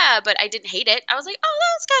 Like yeah, but I didn't hate it. I was like, oh,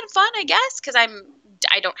 that was kind of fun, I guess, because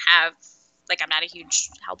I don't have like I'm not a huge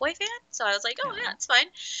Hellboy fan, so I was like, oh yeah, Yeah. it's fine.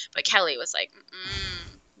 But Kelly was like,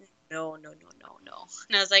 no, no, no, no, no,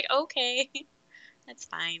 and I was like, okay, that's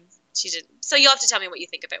fine. She didn't. So you'll have to tell me what you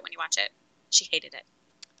think of it when you watch it. She hated it.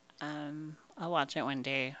 I'll watch it one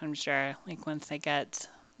day, I'm sure. Like once I get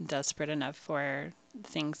desperate enough for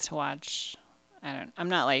things to watch. I'm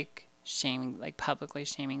not like shaming, like publicly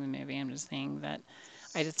shaming the movie. I'm just saying that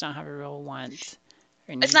I just don't have a real want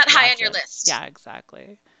or It's need not to high on watch your it. list. Yeah,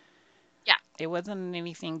 exactly. Yeah, It wasn't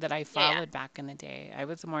anything that I yeah, yeah. followed back in the day. I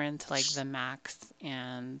was more into like the Max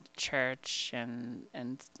and Church and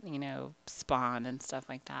Spawn and stuff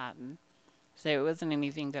like that. And so it wasn't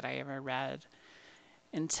anything that I ever read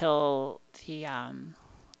until the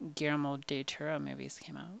Guillermo del Toro movies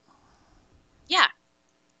came out. Yeah.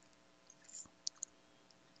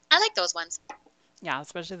 I like those ones. Yeah,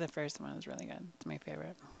 especially the first one was really good. It's my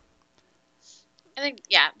favorite. I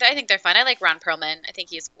think they're fun. I like Ron Perlman. I think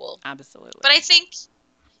he's cool. Absolutely. But I think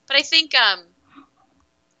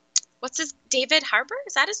what's his David Harbour?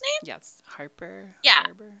 Is that his name? Yes, Harper, Yeah,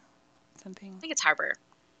 Harbor, something. I think it's Harbour.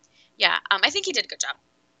 Yeah, I think he did a good job.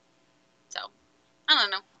 So I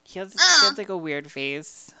don't know. He has like a weird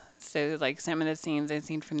face. So like some of the scenes I've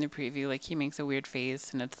seen from the preview, like he makes a weird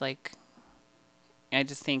face, and it's like I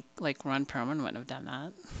just think like Ron Perlman wouldn't have done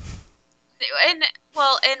that. And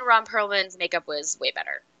Ron Perlman's makeup was way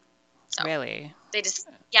better. So Really? they just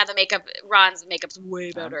the makeup Ron's makeup's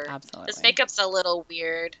way better. His Absolutely. makeup's a little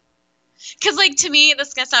weird. Cause like to me this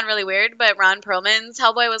is gonna sound really weird, but Ron Perlman's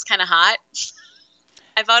Hellboy was kind of hot.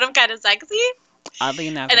 I found him kind of sexy, Oddly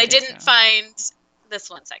enough, and I did didn't too. find this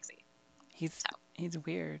one sexy. He's So he's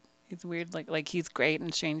weird. He's weird. Like he's great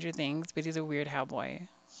in Stranger Things, but he's a weird cowboy.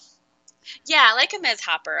 Yeah, I like him as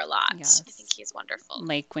Hopper a lot. I think Yes. he's wonderful.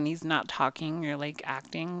 Like when he's not talking or like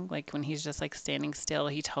acting, like when he's just like standing still,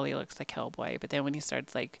 he totally looks like Hellboy. But then when he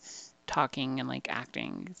starts like talking and like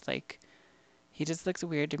acting, it's like he just looks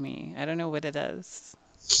weird to me. I don't know what it is.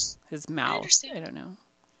 His I mouth, understand. I don't know.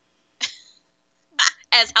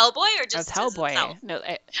 As Hellboy or As just as himself? Hellboy, no,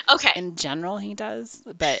 Okay. in general he does,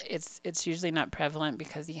 but it's usually not prevalent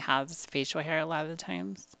because he has facial hair a lot of the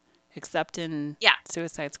times. Except in Yeah,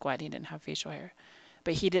 Suicide Squad, he didn't have facial hair.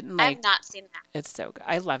 But he didn't I have like. not seen that. It's so good.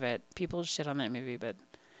 I love it. People shit on that movie, but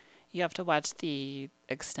you have to watch the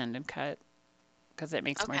extended cut because it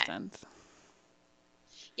makes more Okay. sense.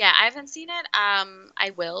 Yeah, I haven't seen it.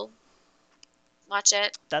 I will watch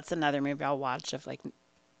it. That's another movie I'll watch if like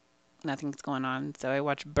nothing's going on. So I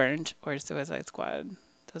watch Burnt or Suicide Squad.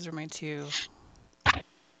 Those are my two.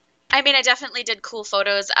 I mean, I definitely did cool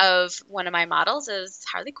photos of one of my models as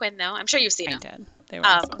Harley Quinn, though. I'm sure you've seen I them. did. They were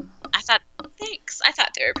awesome. I thought, thanks. I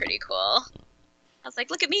thought they were pretty cool. I was like,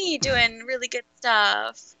 look at me doing really good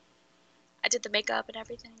stuff. I did the makeup and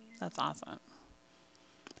everything. That's awesome.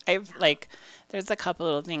 I've Yeah. like, there's a couple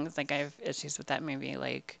little things like I have issues with that movie.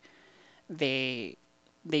 Like they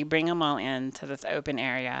they bring them all into this open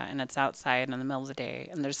area and it's outside in the middle of the day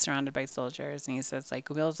and they're surrounded by soldiers and he says like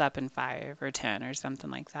wheels up in 5 or 10 or something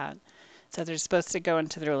like that. So they're supposed to go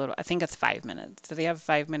into their little, I think it's 5 minutes. So they have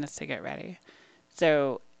 5 minutes to get ready.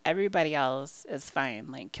 So everybody else is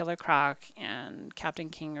fine, like Killer Croc and Captain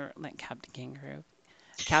Kangaroo, like Captain Kangaroo,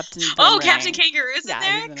 Captain Oh, Captain Boomerang. Kangaroo's in Yeah,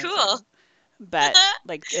 there? he's in it Cool. too. But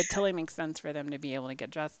like it totally makes sense for them to be able to get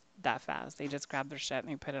dressed that fast. They just grab their shit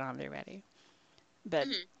and they put it on, they're ready. But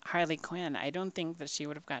Mhm. Harley Quinn, I don't think that she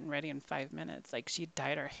would have gotten ready in 5 minutes. Like she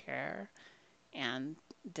dyed her hair and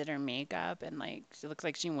did her makeup and like she looks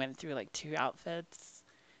like she went through like two outfits.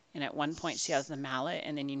 And at one point she has the mallet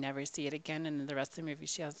and then you never see it again and in the rest of the movie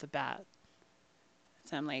she has the bat.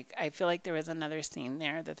 So I'm like I feel like there was another scene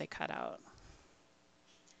there that they cut out.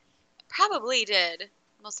 Probably did.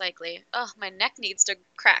 Most likely. Oh, my neck needs to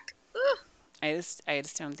crack. Ooh. I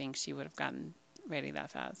just don't think she would have gotten ready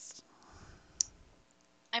that fast.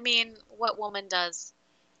 I mean, what woman does?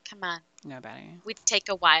 Come on. Nobody. We'd take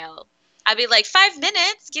a while. I'd be like, 5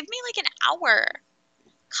 minutes? Give me like an hour.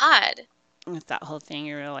 God. It's that whole thing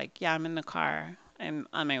you're like, yeah, I'm in the car. I'm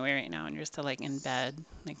on my way right now and you're still like in bed,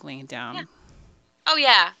 like laying Yeah. down. Oh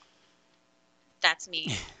yeah. That's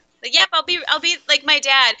me. Like, yep, I'll be like my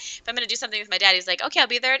dad. If I'm gonna do something with my dad, he's like, okay, I'll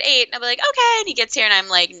be there at 8. And I'll be like, okay. And he gets here and I'm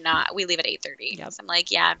like, not. We leave at 8:30. Yep. So I'm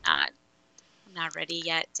like, yeah, I'm not ready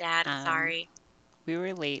yet, Dad. I'm Um, sorry. we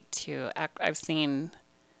were late to. I've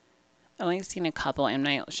only seen a couple M.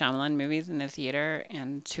 Night Shyamalan movies in the theater,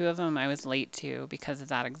 and two of them I was late to because of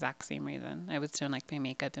that exact same reason. I was doing like my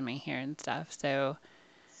makeup and my hair and stuff. So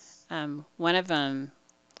one of them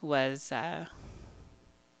was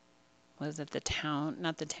was it the town?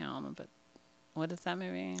 Not the town, but what is that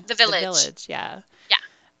movie? The The Village. Village. Yeah. Yeah.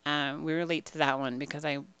 We were late to that one because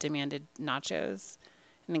I demanded nachos.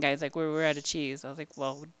 And the guy's like, we're out of cheese. I was like,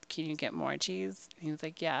 well, can you get more cheese? And he was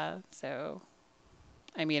like, yeah. So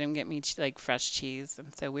I made him get me like fresh cheese.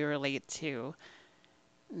 And so we were late to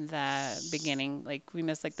the beginning. Like we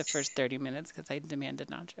missed like the first 30 minutes because I demanded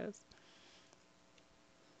nachos.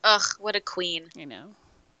 Ugh, what a queen. You know,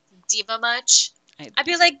 Diva much? I I'd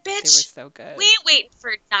be like, they were bitch, so good. we ain't waiting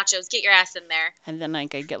for nachos. Get your ass in there. And then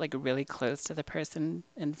like I get like really close to the person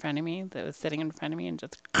in front of me that was sitting in front of me and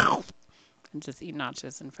just and just eat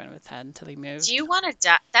nachos in front of his head until he Do moved. you want to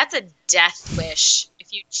die? That's a death wish.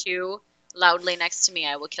 If you chew loudly next to me,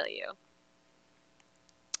 I will kill you.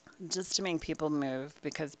 Just to make people move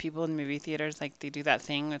because people in movie theaters like they do that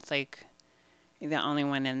thing. It's like you're the only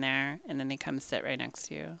one in there, and then they come sit right next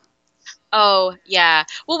to you. Oh, yeah.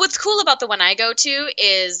 Well, what's cool about the one I go to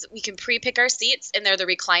is we can pre-pick our seats and they're the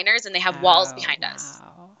recliners and they have walls Oh behind us.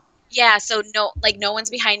 wow, Yeah, so no one's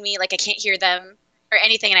behind me, like I can't hear them or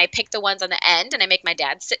anything and I pick the ones on the end and I make my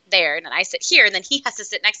dad sit there and then I sit here and then he has to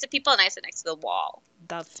sit next to people and I sit next to the wall.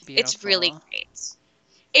 that's It's really beautiful. great.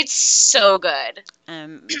 It's so good.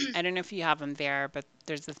 I don't know if you have them there, but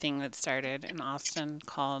there's a thing that started in Austin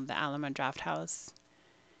called the Alamo Draft House,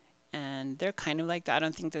 and they're kind of like that. I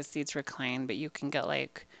don't think the seats recline, but you can get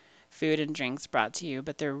like food and drinks brought to you,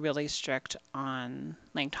 but they're really strict on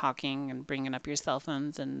like talking and bringing up your cell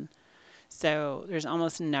phones, and so there's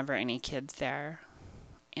almost never any kids there,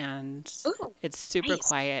 and Ooh, it's super nice.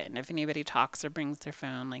 quiet. And if anybody talks or brings their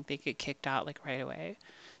phone, like they get kicked out like right away.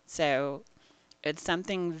 So it's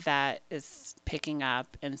something that is picking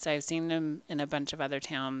up, and so I've seen them in a bunch of other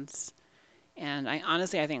towns. And I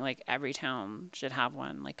think like every town should have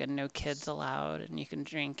one, like a no kids allowed, and you can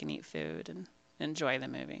drink and eat food and enjoy the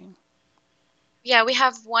movie. Yeah, we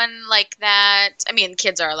have one like that. I mean,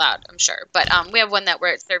 kids are allowed, I'm sure, but we have one that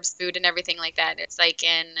where it serves food and everything like that. It's like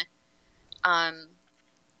in um,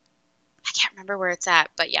 I can't remember where it's at,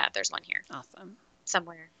 but yeah, there's one here Awesome.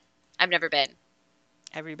 somewhere. I've never been.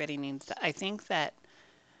 Everybody needs that. I think that,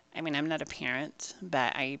 I mean, I'm not a parent,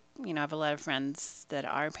 but I have a lot of friends that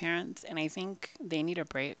are parents, and I think they need a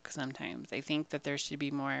break sometimes. I think that there should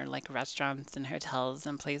be more like restaurants and hotels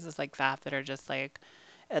and places like that are just like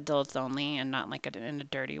adults only and not like in a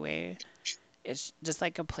dirty way. It's just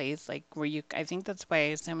like a place like where I think that's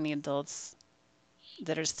why so many adults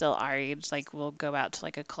that are still our age like will go out to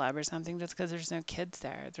like a club or something just because there's no kids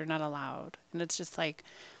there. They're not allowed. And it's just like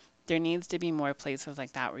there needs to be more places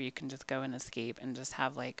like that where you can just go and escape and just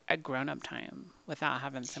have like a grown-up time without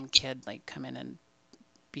having some kid like come in and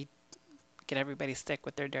be get everybody sick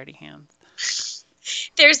with their dirty hands.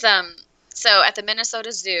 There's so at the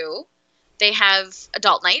Minnesota Zoo, they have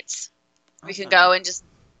adult nights. We can Awesome. go and just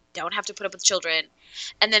don't have to put up with children.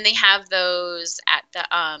 And then they have those at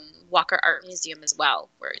the Walker Art Museum as well,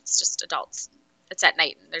 where it's just adults. It's at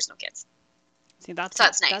night and there's no kids. See, that's So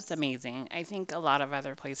that's that's nice. amazing. I think a lot of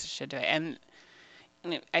other places should do it. And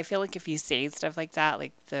I feel like if you say stuff like that,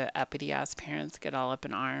 like the uppity ass parents get all up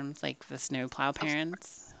in arms, like the snowplow Of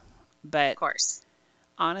parents. But course.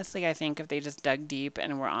 honestly, I think if they just dug deep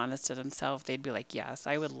and were honest to themselves, they'd be like, yes,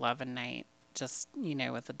 I would love a night just,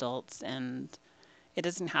 with adults. And it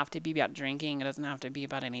doesn't have to be about drinking. It doesn't have to be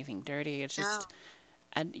about anything dirty. It's No. just,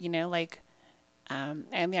 and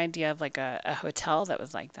and the idea of like a hotel that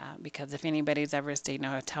was like that, because if anybody's ever stayed in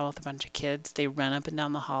a hotel with a bunch of kids, they run up and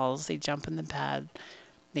down the halls, they jump in the bed,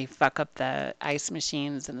 they fuck up the ice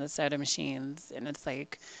machines and the soda machines. And it's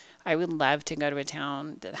like, I would love to go to a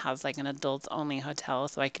town that has like an adults only hotel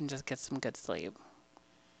so I can just get some good sleep.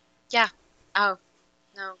 Yeah. Oh,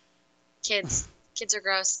 no. Kids. Kids are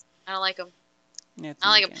gross. I don't like them. No, I don't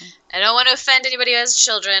thank like them. you. I don't want to offend anybody who has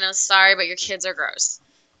children. I'm sorry, but your kids are gross.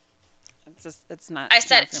 It's not I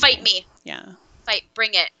said, not for fight me. me. Yeah, Fight.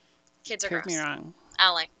 Bring it. Kids are prove me gross. wrong. I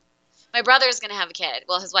don't like 'em. My brother's going to have a kid.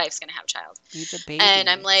 Well, his wife's going to have a child. He's a And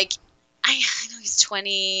I'm baby. like, I know he's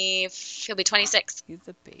 20, he'll be 26. He's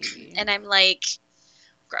a baby. And I'm like,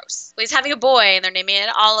 gross. Well, he's having a boy and they're naming it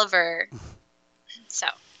Oliver. So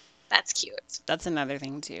that's cute. That's another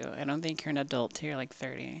thing too. I don't think you're an adult till you're like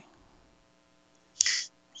 30.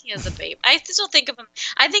 He has a baby. I still think of him.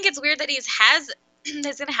 I think it's weird that he's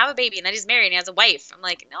going to have a baby and that he's married and he has a wife. I'm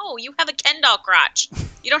like, no, you have a Ken doll crotch.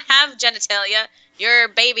 You don't have genitalia. You're a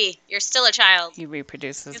baby. You're still a child. He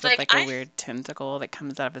reproduces He's with like, like a weird tentacle that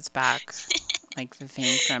comes out of his back, like the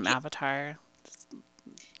thing from Avatar.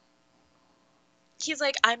 he's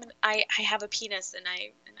like, I have a penis and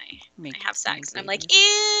I have Make sex. And I'm like, babies.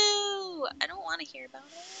 ew, I don't want to hear about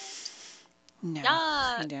it. No,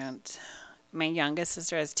 I Yuck. don't. My youngest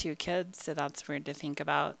sister has two kids, so that's weird to think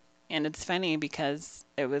about. And it's funny because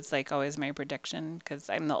it was like always my prediction because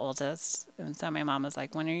I'm the oldest. And so my mom was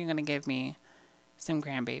like, when are you going to give me some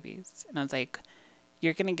grandbabies? And I was like,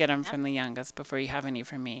 you're going to get them Yep. from the youngest before you have any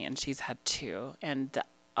from me. And she's had two. And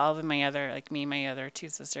all of my other, like me and my other two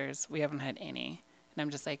sisters, we haven't had any. And I'm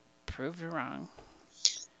just like, prove you wrong.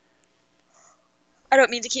 I don't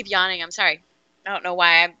mean to keep yawning. I'm sorry. I don't know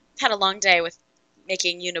why. I've had a long day with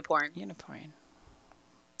making unicorn. Unicorn.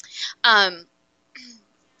 Um,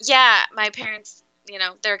 yeah, my parents,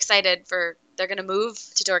 they're excited they're going to move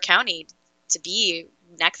to Door County to be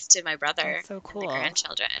next to my brother That's so and the cool.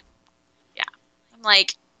 grandchildren. Yeah. I'm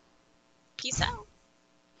like, peace out.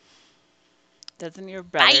 Doesn't your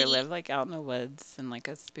brother Bye. live like out in the woods in like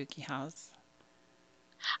a spooky house?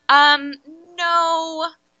 Um, no.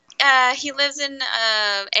 He lives in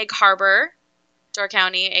Egg Harbor, Door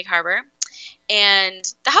County, Egg Harbor.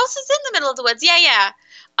 And the house is in the middle of the woods. Yeah, yeah.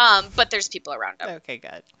 But there's people around him. Okay,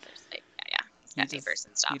 good. There's yeah. He's You got neighbors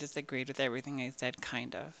and just you stuff. just agreed with everything I said,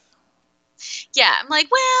 kind of. Yeah, I'm like,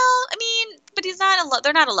 well, I mean, but he's not alone.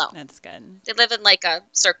 They're not alone. That's good. They live in like a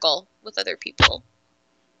circle with other people.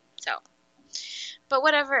 So, but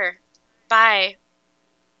whatever. Bye.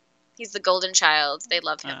 He's the golden child. They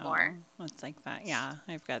love him more. Oh, it's like that. Yeah,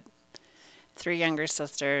 I've got three younger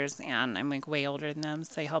sisters, and I'm like way older than them,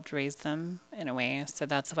 so I helped raise them in a way. So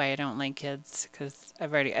that's why I don't like kids, because I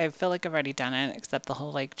feel like I've already done it, except the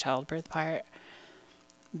whole like childbirth part.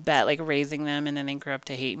 But like raising them, and then they grew up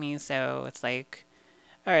to hate me, so it's like,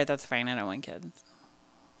 all right, that's fine. I don't want kids.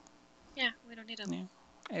 Yeah, we don't need him. Yeah.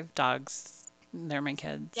 I have dogs. They're my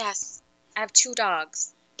kids. Yes, I have 2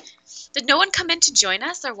 dogs. Did no one come in to join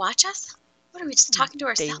us or watch us? What are we just talking to They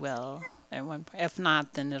ourselves? will at one point. If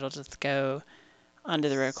not, then it'll just go onto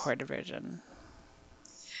the recorded version.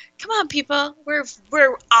 Come on, people.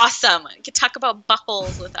 We're awesome. You can talk about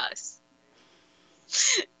buttholes with us.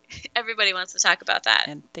 Everybody wants to talk about that.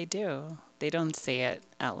 And they do. They don't say it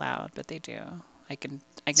out loud, but they do. I can Do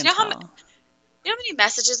you know tell. how many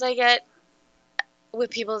messages I get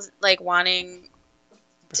with people like wanting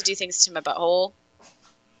to do things to my butthole?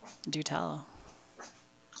 Do tell.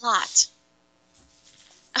 A lot.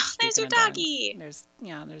 Oh, there's Speaking your of dogs, doggy.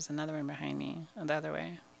 there's another one behind me, the other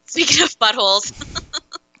way. Speaking of buttholes.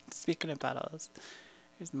 Speaking of puddles,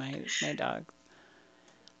 there's my dog.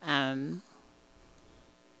 Um,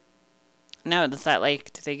 no, does that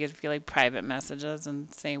like do they give you like private messages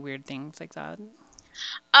and say weird things like that?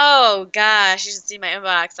 Oh gosh, you should see my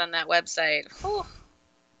inbox on that website. Whew.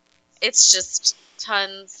 It's just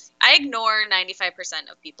tons. I ignore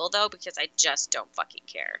 95% of people though because I just don't fucking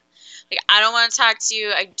care. Like I don't want to talk to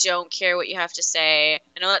you. I don't care what you have to say.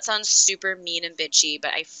 I know that sounds super mean and bitchy,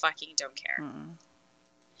 but I fucking don't care. Mm.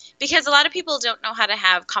 Because a lot of people don't know how to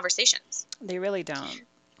have conversations. They really don't.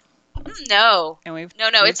 No. And we've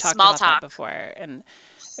It's talked small about that talk. before. And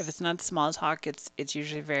if it's not small talk, it's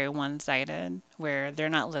usually very one-sided, where they're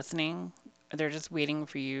not listening. They're just waiting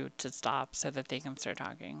for you to stop so that they can start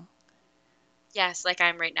talking. Yes, like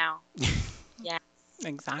I'm right now. Yeah.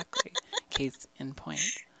 Exactly. Case in point.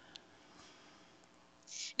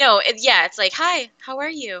 No, it's like, hi, how are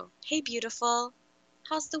you? Hey, beautiful.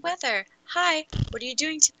 How's the weather? Hi, what are you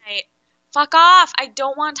doing tonight? Fuck off. I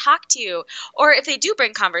don't want to talk to you. Or if they do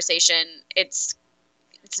bring conversation, it's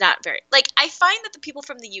not very like I find that the people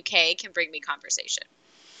from the UK can bring me conversation.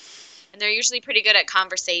 And they're usually pretty good at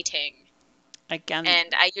conversating. Again,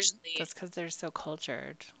 And I usually that's because they're so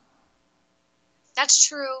cultured. That's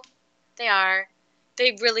true. They are.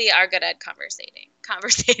 They really are good at conversating.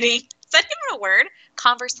 Conversating. Is that even a word?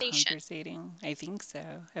 Conversation. Conversating? I think so.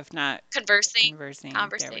 If not Conversing. conversing, there we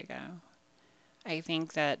Conversation. go. I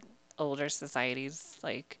think that older societies,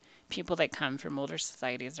 like people that come from older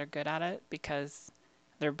societies, are good at it because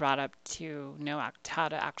they're brought up to know how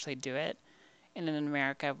to actually do it. And in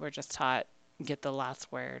America, we're just taught get the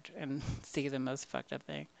last word and say the most fucked up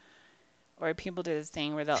thing. Or people do this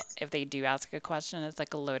thing where if they do ask a question, it's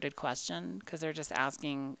like a loaded question because they're just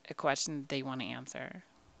asking a question they want to answer.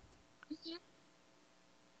 Mhm.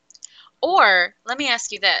 Or let me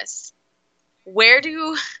ask you this. Where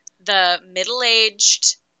do the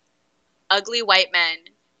middle-aged, ugly white men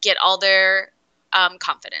get all their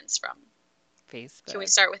confidence from? Can we Facebook.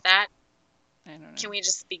 start with that? I don't Can know. we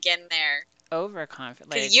just begin there?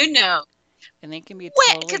 Overconfident. Because Like, and they can be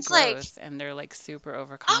totally Because like, gross and they're like super oh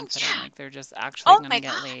overconfident. yeah, Like they're just actually oh gonna my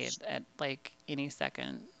get laid gosh. at like any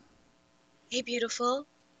second. Hey, beautiful.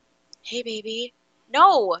 Hey, baby.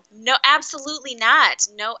 No, no, absolutely not.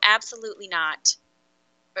 No, absolutely not.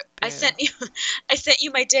 I Boo. sent you, I sent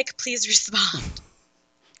you my dick. Please respond.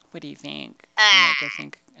 What do you think? I'm like, I Ah.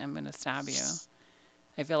 think I'm gonna stab you.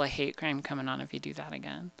 I feel a hate crime coming on if you do that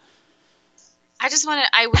again.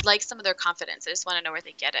 I would like some of their confidence. I just want to know where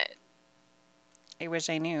they get it. I wish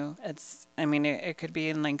I knew. I mean, it could be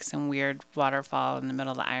in like some weird waterfall in the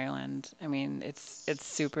middle of Ireland. I mean, it's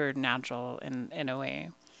super natural in a way.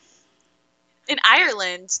 In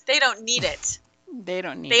Ireland, they don't need it. They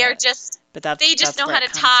don't need They are it, just, but they just that's know where how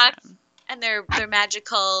it to comes talk from. and they're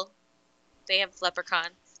magical. They have leprechauns.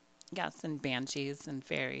 Yes, and banshees and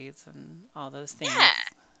fairies and all those Yeah. things.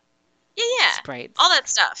 Yeah, yeah. Sprites, All that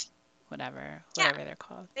stuff. whatever, Yeah. whatever they're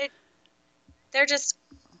called. They're just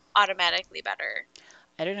automatically better.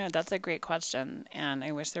 I don't know. That's a great question, and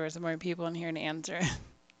I wish there was more people in here to answer.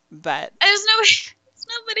 But There's nobody. There's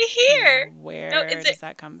nobody here. No, where is it? does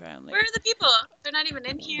that come from? Where Like, are the people? They're not even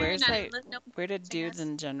in here. where's Not even like, no where did listening dudes us.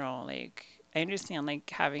 in general like? I understand like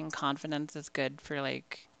having confidence is good for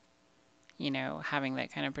like, having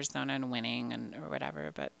that kind of persona and winning and or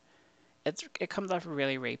whatever, but it comes off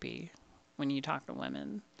really rapey when you talk to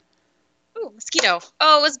women. Ooh, mosquito.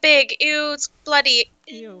 Oh, it was big. Ew, it's bloody.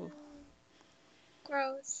 Ew, Ew,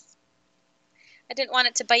 gross. I didn't want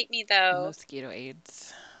it to bite me though. mosquito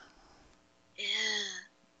AIDS. Yeah.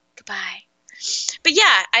 Goodbye. But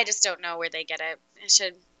yeah, I just don't know where they get it.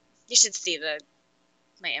 You should see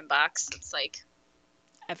my inbox. It's like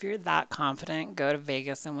If you're that confident, go to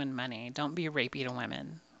Vegas and win money. Don't be rapey to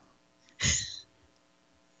women.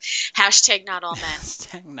 hashtag not all men.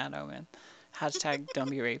 Hashtag not omen. Hashtag don't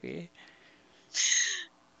be rapey.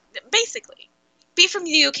 Basically, be from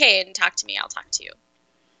the UK and talk to me. I'll talk to you.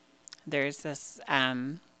 There's this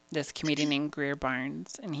comedian named Greer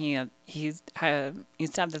Barnes, and he used to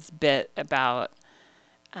have this bit about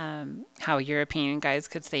how European guys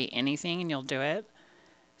could say anything and you'll do it.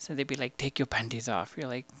 So they'd be like, "Take your panties off." You're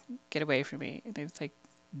like, "Get away from me." And it's like,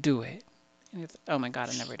 "Do it," And he's, oh my God,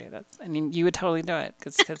 I never do this. I mean, you would totally do it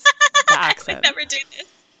because the I would accent. never do this.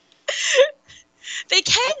 They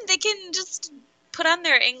can just put on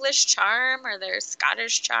their English charm or their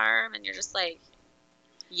Scottish charm, and you're just like,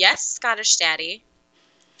 yes, Scottish daddy,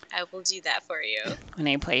 I will do that for you. When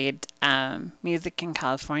I played music in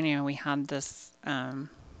California, we had this,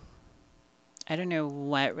 I don't know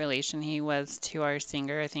what relation he was to our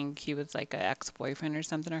singer. I think he was like an ex-boyfriend or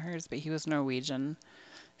something of hers, but he was Norwegian.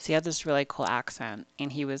 So he had this really cool accent,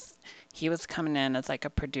 and he was coming in as like a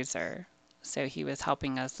producer. So he was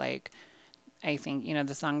helping us like, I think,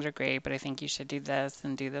 the songs are great, but I think you should do this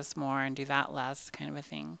and do this more and do that less, kind of a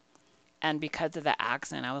thing. And because of the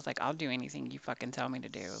accent, I was like, I'll do anything you fucking tell me to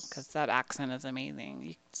do, because that accent is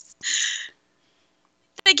amazing.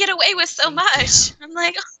 They get away with so Thank you. much. I'm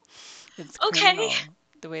like, It's okay, criminal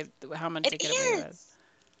the way how much they it get away with. is.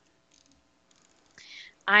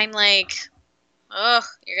 I'm like, oh,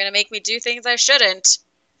 you're gonna make me do things I shouldn't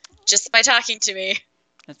just by talking to me.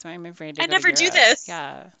 That's why I'm afraid to I go to never do Europe. this.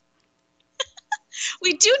 Yeah,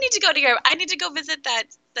 We do need to go to Europe. I need to go visit that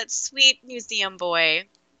sweet museum boy.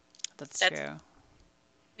 that's That's true.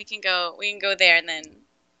 we can go there, and then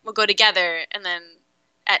we'll go together, and then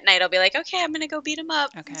at night I'll be like, okay, I'm gonna go beat him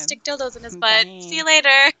up Okay. and stick dildos in his butt. Bye. See you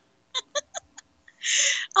later.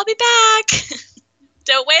 I'll be back.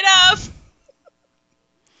 Don't wait up.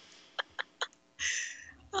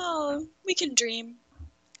 Oh, we can dream.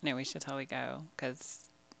 No, we should totally go because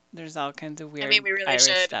there's all kinds of I weird mean, we really Irish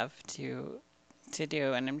should. stuff to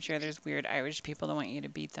do, and I'm sure there's weird Irish people that want you to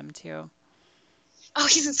beat them too. Oh,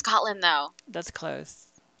 he's in Scotland though. That's close.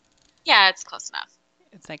 Yeah, it's close enough.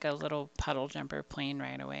 It's like a little puddle jumper plane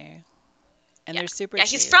right away, and Yeah. they're super Yeah,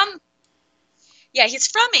 cheap. he's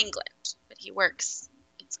from England, but he works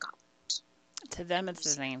in Scotland. To them, it's the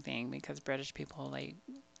same thing because British people like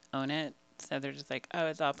own it. So they're just like, oh,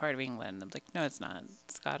 it's all part of England. I'm like, no, it's not.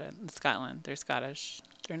 Scotland. They're Scottish.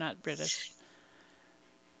 They're not British.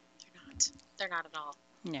 They're not. They're not at all.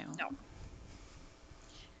 No. No.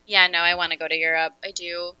 Yeah, no, I want to go to Europe. I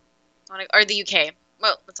do. Or the UK.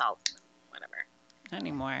 Well, it's all whatever. Not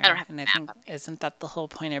anymore. I don't have And a I map think, up. isn't that the whole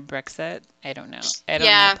point of Brexit? I don't know. I don't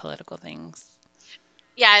Yeah. know political things.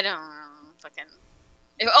 Yeah, I don't know. Fucking.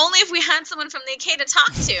 Only if we had someone from the UK to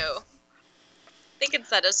talk to. They could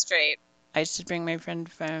set us straight. I should bring my friend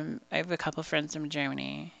I have a couple friends from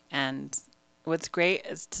Germany, and what's great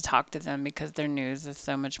is to talk to them because their news is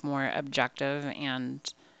so much more objective and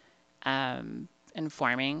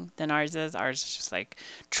informing than ours is. Ours is just like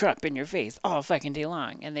Trump in your face all fucking day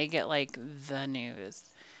long, and they get like the news.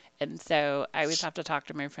 And so I always have to talk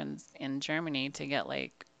to my friends in Germany to get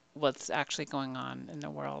like what's actually going on in the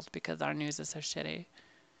world because our news is so shitty.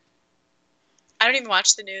 I don't even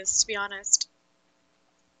watch the news, to be honest.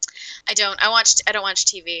 I don't watch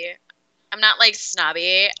TV. I'm not like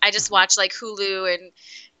snobby. I just watch like Hulu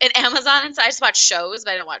and Amazon, and so I just watch shows,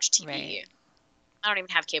 but I don't watch TV. Right. I don't even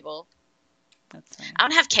have cable. That's fine. I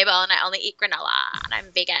don't have cable, and I only eat granola, and I'm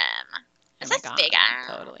vegan. Oh It my says God, vegan.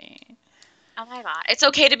 totally. Oh my God, it's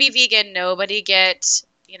okay to be vegan. Nobody get.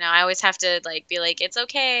 I always have to like be like, it's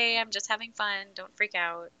okay. I'm just having fun. Don't freak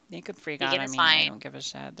out. You could freak Vegan out on is me. I fine. don't give a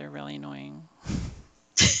shit. They're really annoying.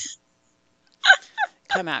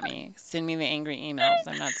 Come at me. Send me the angry emails.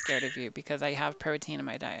 I'm not scared of you because I have protein in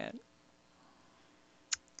my diet.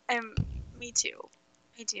 Me too.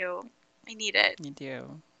 I do. I need it. You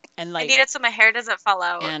do. And I need it so my hair doesn't fall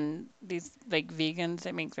out. and these like vegans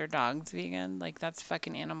that make their dogs vegan, like that's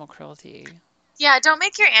fucking animal cruelty. Yeah, don't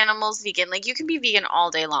make your animals vegan. Like, you can be vegan all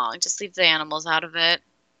day long. Just leave the animals out of it.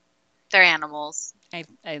 They're animals. I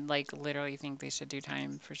like literally think they should do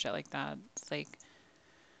time for shit like that. It's like,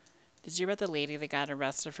 did you read the lady that got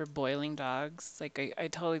arrested for boiling dogs? Like, I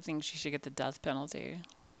totally think she should get the death penalty.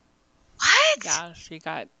 What? Yeah, she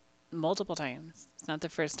got multiple times. It's not the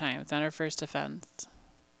first time. It's not her first offense.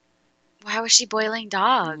 Why was she boiling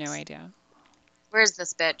dogs? No idea. Where's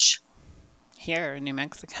this bitch? Here in New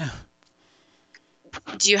Mexico.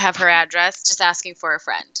 Do you have her address? Just asking for a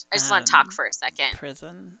friend. I just want to talk for a second.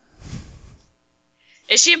 Prison.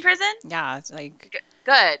 Is she in prison? Yeah, it's like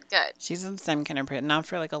Good, good. she's in some kind of prison, not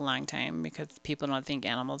for like a long time because people don't think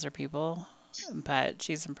animals are people, but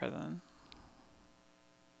she's in prison.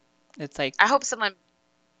 It's like I hope someone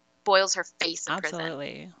boils her face in prison.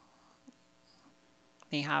 absolutely.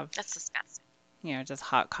 They have, That's disgusting. just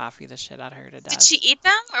hot coffee the shit out of her to death. Did she eat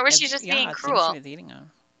them, or was she It's- just yeah, being it seems cruel? she was eating them.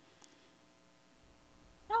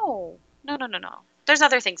 No. No. There's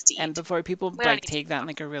other things to eat. And before people We don't like need to take that in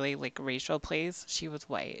like a really like racial place, she was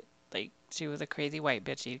white. Like she was a crazy white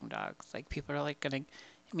bitch eating dogs. Like people are like gonna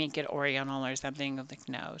make it Oriental or something. I'm like,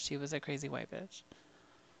 no, she was a crazy white bitch.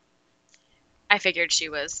 I figured she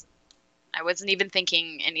was. I wasn't even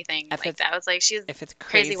thinking anything If like it's that. I was like, she's a if it's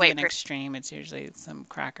crazy crazy white and person. extreme, it's usually some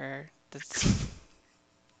cracker that's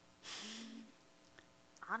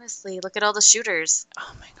Honestly, look at all the shooters.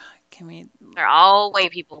 oh my God. Can we They're all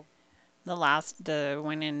white people. the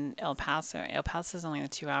one in El Paso. El Paso is only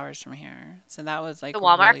 2 hours from here. So that was like The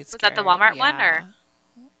Walmart, really was that the scary. Walmart one Yeah. or?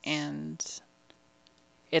 And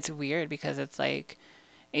it's weird because it's like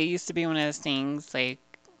it used to be one of those things like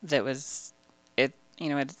that was it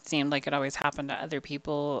it seemed like it always happened to other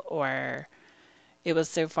people or it was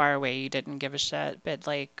so far away you didn't give a shit. But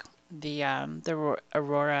like the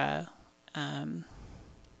Aurora, um,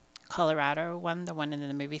 Colorado one, the one in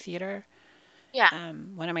the movie theater. Yeah.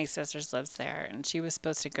 One of my sisters lives there, and she was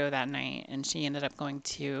supposed to go that night, and she ended up going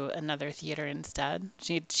to another theater instead.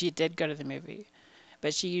 She did go to the movie,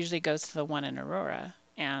 but she usually goes to the one in Aurora,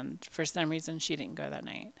 and for some reason she didn't go that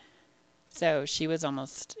night. So she was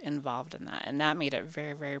almost involved in that, and that made it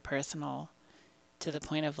very, very personal to the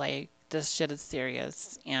point of like this shit is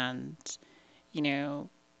serious, and you know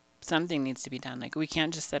something needs to be done. Like we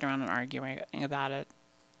can't just sit around and argue about it.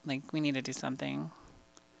 Like we need to do something.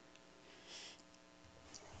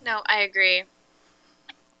 No, I agree.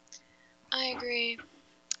 I agree.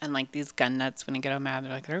 And like these gun nuts, when they get all mad,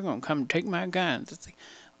 they're like, they're gonna come take my guns. It's like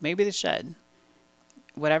maybe they should.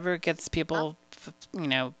 Whatever gets Well,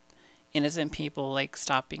 people, innocent people, like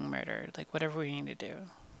stop being murdered. Like whatever we need to do.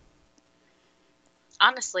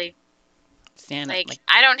 honestly, Stand like like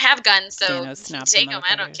I don't have guns, so Thanos snapped the take them.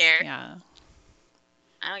 I don't motherfuckers. care. Yeah,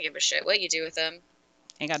 I don't give a shit what you do with them.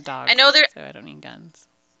 I got I dogs, know there. so I don't need guns.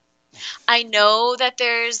 I know that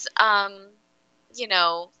there's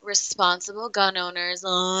responsible gun owners.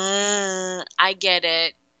 I get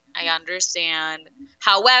it. I understand.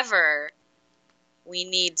 However, we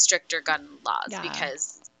need stricter gun laws Yeah,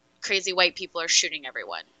 because crazy white people are shooting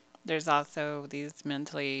everyone. there's also these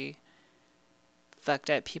mentally fucked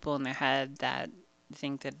up people in the head that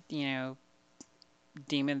think that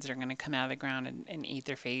demons are going to come out of the ground and eat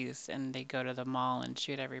their face and they go to the mall and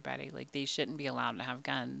shoot everybody. Like they shouldn't be allowed to have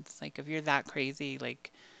guns. Like if you're that crazy,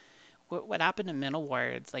 like what happened to mental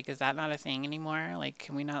wards? Like is that not a thing anymore? Like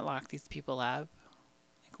can we not lock these people up?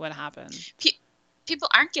 Like what happened? Pe- People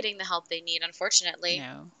aren't getting the help they need, unfortunately,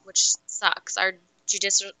 No. which sucks. Our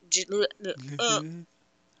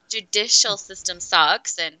judicial system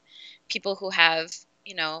sucks, and people who have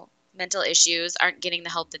mental issues aren't getting the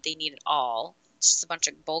help that they need at all. It's just a bunch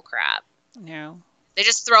of bull crap. No. They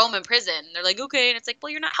just throw them in prison. They're like, okay, and it's like,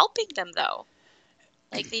 well, you're not helping them though.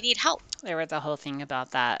 Like they need help. There was a whole thing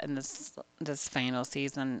about that in this final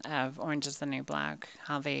season of Orange is the New Black,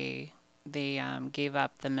 how they gave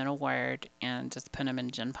up the middle ward and just put them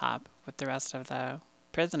in gin pop with the rest of the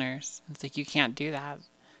prisoners. It's like you can't do that.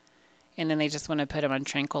 And then they just want to put them on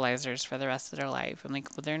tranquilizers for the rest of their life. I'm like,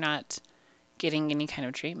 well, they're not getting any kind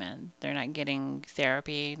of treatment. They're not getting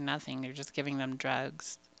therapy, nothing. They're just giving them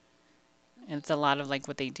drugs. And it's a lot of like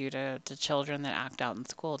what they do to children that act out in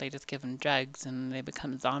school. They just give them drugs and they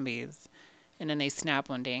become zombies. And then they snap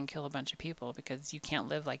one day and kill a bunch of people because you can't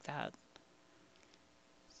live like that.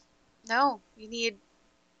 No, you need,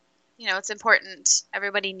 it's important.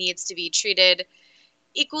 Everybody needs to be treated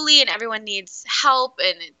equally, and everyone needs help.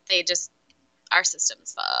 And they just, our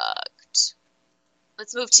system's fucked.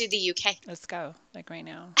 Let's move to the UK. Let's go, like right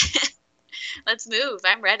now. Let's move.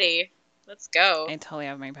 I'm ready. Let's go. I totally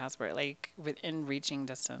have my passport, like within reaching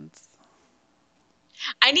distance.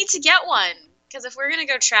 I need to get one because if we're gonna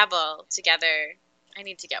go travel together, I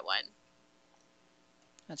need to get one.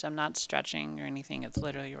 Which I'm not stretching or anything. It's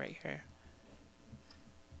literally right here.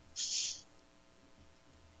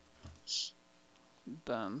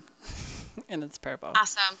 Boom. And it's purple.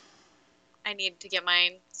 Awesome. I need to get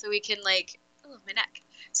mine so we can oh, my neck.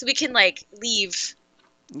 So we can leave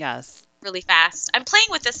Yes. really fast. I'm playing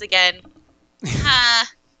with this again. Huh.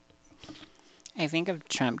 I think if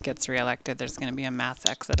Trump gets reelected, there's going to be a mass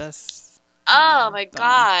exodus. Oh my Boom.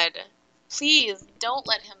 God. Please don't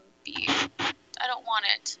let him be. I don't want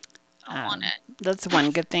it. I don't want it. That's one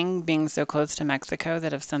good thing, being so close to Mexico,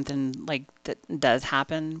 that if something like that does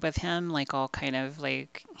happen with him, like all kind of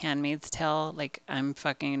like Handmaid's Tale, like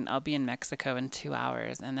I'll be in Mexico in 2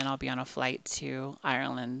 hours, and then I'll be on a flight to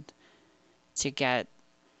Ireland to get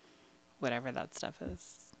whatever that stuff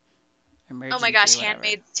is. Oh my gosh, Emergency, whatever.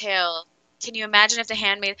 Handmaid's Tale. Can you imagine if the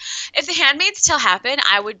Handmaid's Tale happened,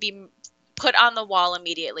 I would be put on the wall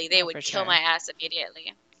immediately. They Oh, would for kill sure. my ass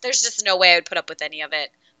immediately. There's just no way I would put up with any of it.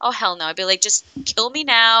 Oh hell no. I'd be like, just kill me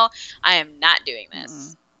now. I am not doing this.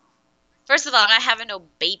 Mm-mm. First of all, I'm not having no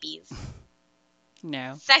babies.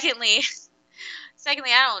 No, Secondly,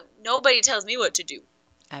 nobody tells me what to do.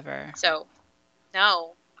 ever. So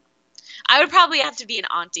No. I would probably have to be an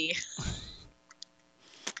auntie.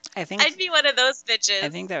 I think I'd be one of those I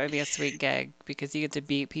bitches. think that would be a sweet gig because you get to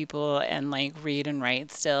beat people and like read and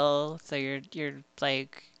write still. So you're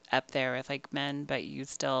like up there with like men, but you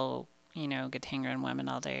still, get to hang around women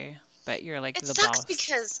all day. But you're like It the sucks boss.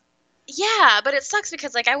 because, yeah, but it sucks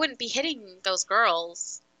because, like, I wouldn't be hitting those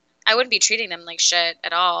girls. I wouldn't be treating them like shit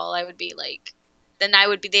at all. I would be like, then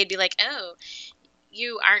they'd be like, oh,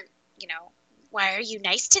 you aren't, you know, why are you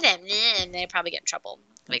nice to them? And they'd probably get in trouble.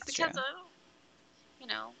 Like, That's because, true. you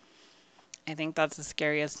know, I think that's the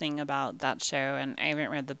scariest thing about that show, and I haven't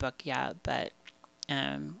read the book yet, but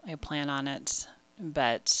I plan on it.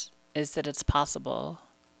 But is that it's possible?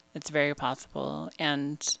 It's very possible,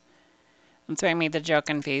 and that's why I made the joke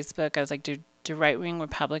on Facebook. I was like, do right wing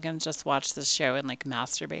Republicans just watch this show and like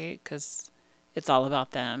masturbate? Because it's all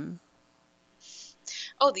about them.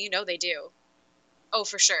 oh, you know they do. Oh,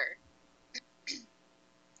 for sure.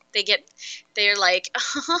 They get, they're like,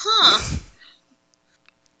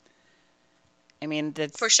 I mean, for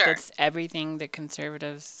that's sure. that's everything that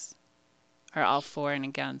conservatives are all for and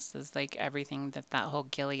against. Is like everything that whole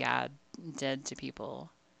Gilead did to people.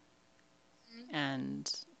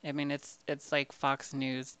 And I mean, it's like Fox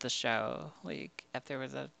News, the show. Like if there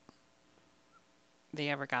was a they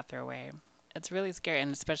ever got their way, it's really scary.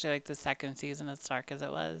 And especially like the second season, as dark as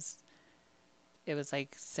it was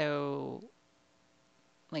like so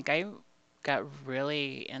like I got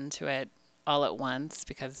really into it all at once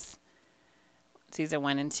because season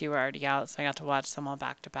 1 and 2 were already out, so I got to watch them all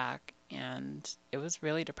back to back, and it was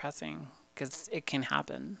really depressing because it can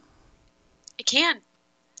happen. It can.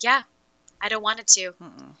 Yeah. I don't want it to.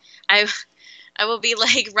 Mm-mm. I I will be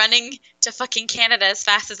like running to fucking Canada as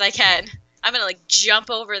fast as I can. I'm gonna like jump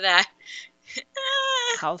over that.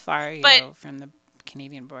 How far are But you from the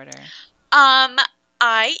Canadian border? um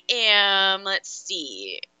I am, let's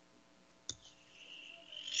see.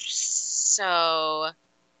 So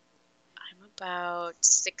I'm about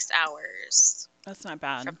 6 hours That's not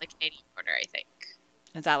bad. from the Canadian border, I think.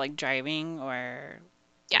 Is that like driving or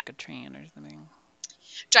Yeah, like a train or something?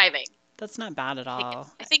 driving. That's not bad at all.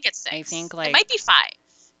 I think it's I think 6. It like, might be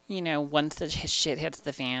 5. once the shit hits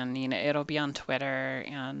the fan, it'll be on Twitter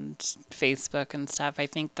and Facebook and stuff. I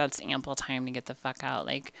think that's ample time to get the fuck out.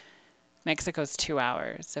 Like Mexico's 2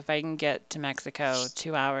 hours. If I can get to Mexico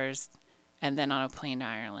 2 hours and then on a plane to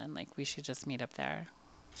Ireland, like we should just meet up there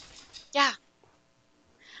Yeah.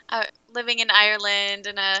 Living in Ireland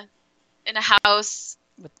in a house,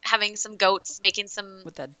 with having some goats, making some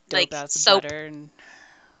with that dope like ass soap. butter and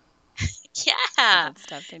all Yeah. that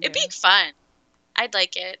stuff they It'd do. be fun. I'd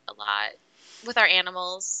like it a lot with our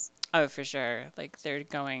animals. Oh, for sure. Like they're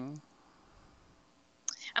going.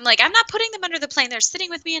 I'm like, I'm not putting them under the plane. They're sitting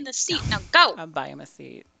with me in the seat. Now go. I'll buy them a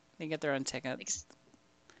seat. They get their own Like, tickets.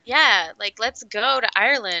 yeah, like let's go to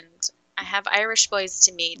Ireland. I have Irish boys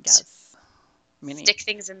to meet. Yes. Mini Stick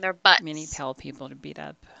things in their mini butts. pale people to beat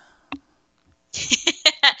up.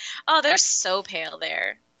 Oh, they're so pale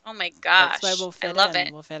there. Oh my That's why gosh. we'll I fit love in.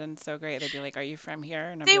 it. We'll fit in so great. They'd be like, "Are you from here?"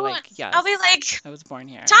 And I'll They be want, like, I'll be "Yes, like, I was born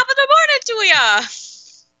here." top of the morning to ya.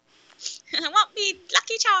 I want me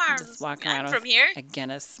Lucky And just Charms. walk I'm around from with here. a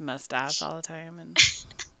Guinness mustache all the time and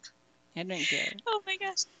I drink beer. Oh my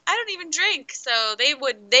gosh. I don't even drink, so they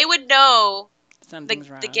would know Something's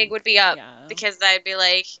the gig wrong. would be up Yeah. because I'd be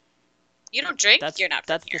like, you don't drink, That's you're not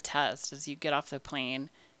from that's the here. test. Is you get off the plane,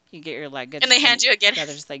 you get your luggage, And they hand and you again. yeah,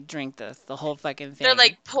 they're just like, "Drink this," the whole fucking They're thing.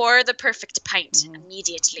 like, pour the perfect pint Mhm.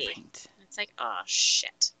 immediately. Right. It's like, oh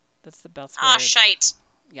shit. That's the best Oh word. shite.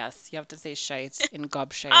 Yes, you have to say shite in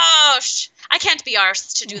gobshite. Oh I can't be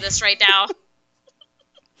arsed to do this right now.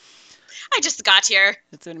 I just got here.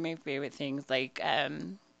 It's one of my favorite things. Like, I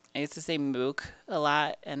used to say mook a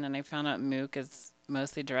lot, and then I found out mook is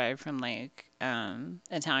mostly derived from like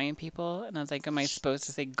Italian people, and I was like, am I supposed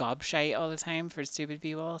to say gobshite all the time for stupid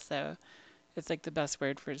people? So it's like the best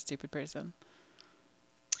word for a stupid person.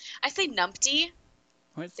 I say numpty.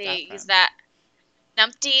 Where's They that use from? that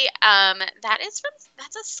numpty.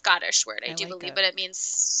 That's a Scottish word, I I do like believe, it. but it means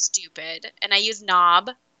stupid. And I use knob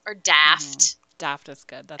or Hmm. daft. Daft is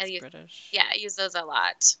good. I That's use British. Yeah, I use those a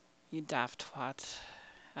lot. You daft twat,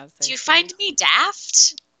 as Do they you say. find me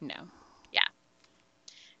daft? No, Yeah.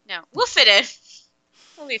 No. We'll fit in.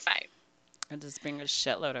 We'll be fine. I'll just bring a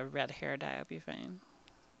shitload of red hair dye. I'll be fine.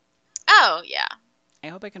 Oh, yeah. I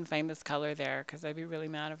hope I can find this color there, because I'd be really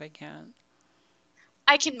mad if I can't.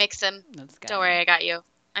 I can mix them. That's good. Don't worry, I got you.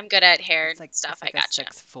 I'm good at hair It's like stuff. it's like I a gotcha.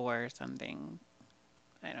 6'4" or something.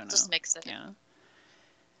 I don't know. Just mix it. Yeah,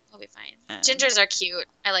 We'll be fine. Um, Gingers are cute.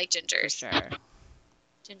 I like for gingers. sure.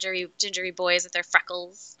 Gingery boys with their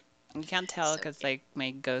freckles. You can't tell So because cute. like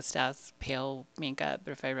my ghost ass pale makeup,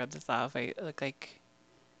 but if I rub this off, I look like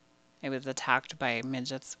I was attacked by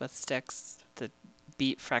midgets with sticks that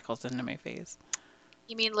beat freckles into my face.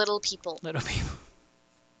 You mean little people. Little people.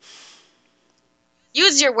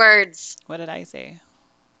 Use your words. What did I say?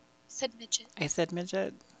 Said midget. I said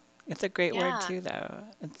midget. It's a great word Yeah. too, though.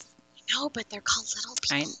 It's No, but they're called little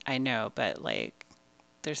people. I know, but like,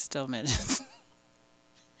 they're still midgets.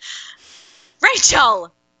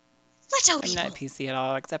 Rachel! Little I'm not people. PC at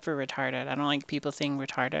all, except for retarded. I don't like people saying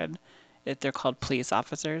retarded. If they're called police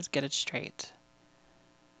officers, get it straight.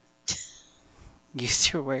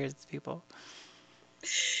 Use your words, people.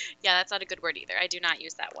 Yeah, that's not a good word either. I do not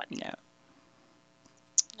use that one. No.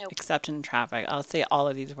 Nope. Except in traffic. I'll say all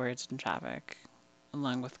of these words in traffic,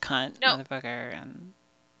 along with cunt, No. motherfucker, and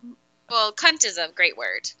Well, cunt is a great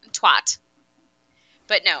word. Twat.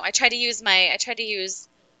 But no, I try to use I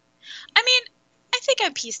mean, I think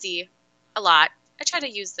I'm PC a lot. I try to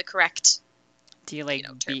use the correct, do you like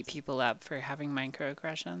beat terms. people up for having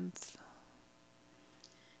microaggressions?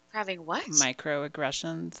 For having what?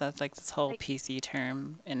 Microaggressions, that's like this whole Like, PC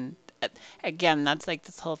term. And again, that's like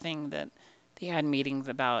this whole thing that they had meetings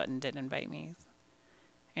about and didn't invite me.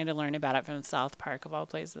 I had to learn about it from South Park, of all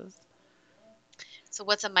places. so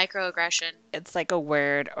what's a microaggression? It's like a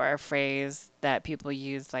word or a phrase that people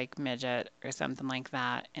use, like midget or something like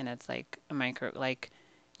that. And it's like a micro, like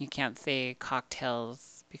you can't say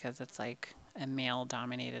cocktails because it's like a male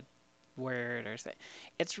dominated word or something.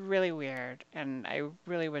 It's really weird. And I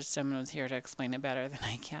really wish someone was here to explain it better than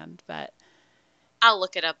I can. But I'll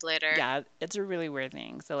look it up later. yeah, it's a really weird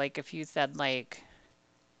thing. So, like, if you said like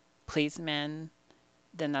policemen,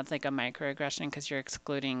 then that's like a microaggression because you're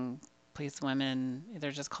excluding police women.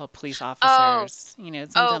 They're just called police Oh, officers, you know,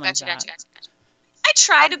 oh, something like gotcha, that. gotcha, gotcha, gotcha. I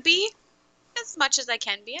try to be as much as I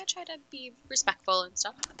can be. I try to be respectful and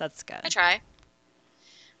stuff. That's good. I try.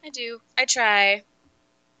 I do. I try.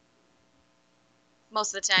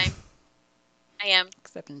 Most of the time. I am.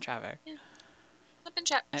 Except in traffic. Yeah. Up in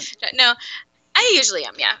chat. I'm- No, I usually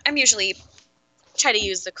am, yeah. I'm usually try to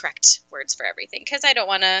use the correct words for everything because I don't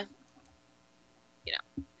want to,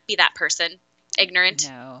 be that person. Ignorant.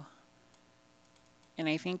 No. And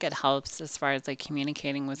I think it helps as far as like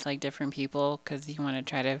communicating with like different people because you want to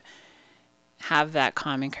try to have that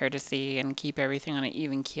common courtesy and keep everything on an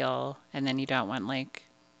even keel. And then you don't want like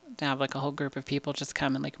to have like a whole group of people just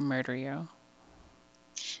come and like murder you.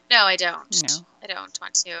 No, I don't. No. I don't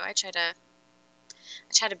want to. I try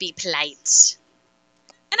to be polite.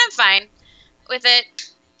 And I'm fine with it.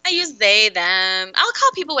 I use they, them. I'll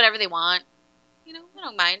call people whatever they want. I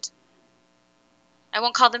don't mind. I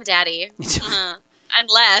won't call them daddy.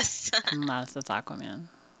 Unless Unless it's Aquaman.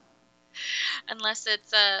 unless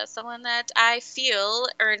it's someone that I feel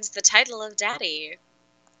earns the title of daddy.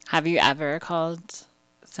 Have you ever called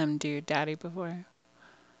some dude daddy before?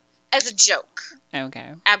 As a joke.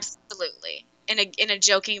 Okay. Absolutely. In a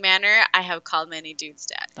joking manner, I have called many dudes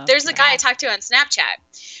dad. That's There's a guy I right. talk to on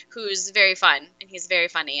Snapchat who's very fun and he's very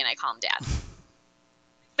funny and I call him dad.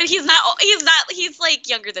 But he's like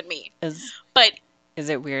younger than me. But Is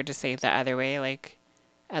it weird to say it the other way? Like,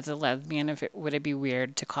 as a lesbian, would it be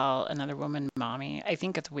weird to call another woman mommy? I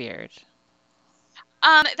think it's weird.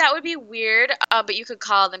 that would be weird, but you could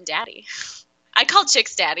call them daddy. I call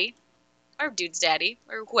chicks daddy or dudes daddy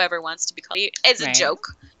or whoever wants to be called as a Right. joke,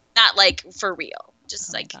 not like for real. Just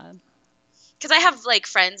Oh my like God. because I have like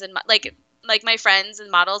friends and like my friends and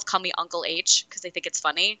models call me Uncle H because they think it's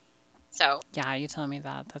funny. So Yeah, you told me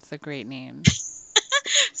that. That's a great name.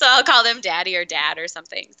 I'll call them daddy or dad or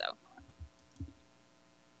something. So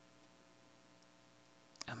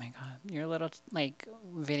Oh my God. Your little like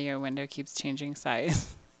video window keeps changing size.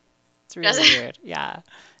 It's Does really it? weird. Yeah.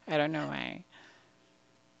 I don't know why.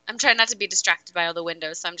 I'm trying not to be distracted by all the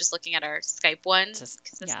windows, so I'm just looking at our Skype one. Just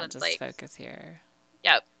 'Cause this yeah, one's just like, focus here.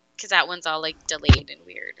 yep, because that one's all like delayed and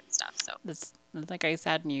weird and stuff. So This like I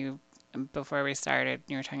said, before we started,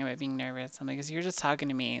 you were talking about being nervous. I'm like, 'cause you're just talking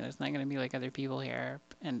to me. There's not gonna be like other people here,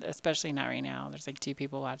 and especially not right now. There's like 2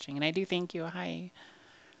 people watching, and I do thank you. Hi. I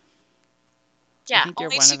yeah, think you're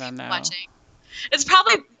only one 2 of them people though. watching. It's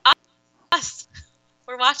probably us.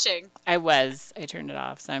 We're watching. I turned it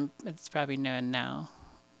off, so it's probably noon now.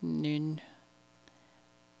 Noon.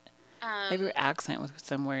 I have your accent with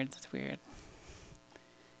some words. It's weird.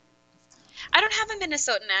 I don't have a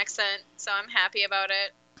Minnesotan accent, so I'm happy about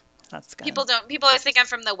it. That's good. People always think I'm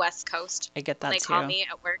from the West Coast I get when that they too. call me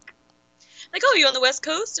at work. Like, oh, you on the West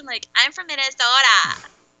Coast? I'm like, I'm from Minnesota.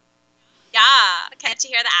 Yeah, can't you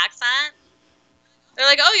hear the accent? They're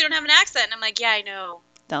like, oh, you don't have an accent. And I'm like, yeah, I know.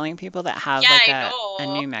 The only people that have Yeah, like I a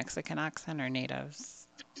know. New Mexican accent are natives.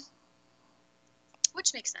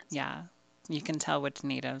 which makes sense. Yeah. You can tell which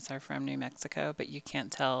natives are from New Mexico, but you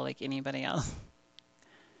can't tell like anybody else.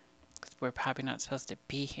 'Cause we're probably not supposed to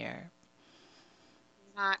be here.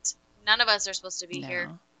 Not none of us are supposed to be here.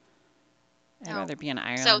 No. I'd No. rather be in So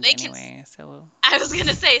Ireland they can. anyway. So, I was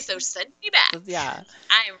gonna say, so send me back. yeah.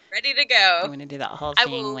 I am ready to I'm go. gonna do that whole I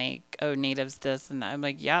thing will. like, oh, natives this and that. I'm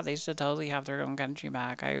like, yeah, they should totally have their own country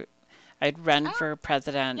back. I'd run Oh, for yeah.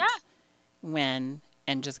 president, win,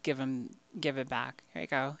 and just give it back. Here you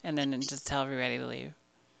go, and then just tell everybody to leave.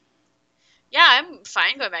 Yeah, I'm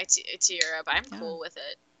fine going back to Europe. I'm Yeah. cool with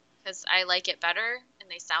it because I like it better,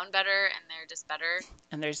 and they sound better, and they're just better.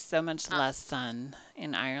 And there's so much Um, less sun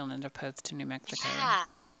in Ireland opposed to New Mexico. yeah,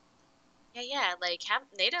 yeah. Like have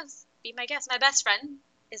natives be my guest. My best friend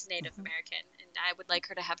is Native Hmm. American, and I would like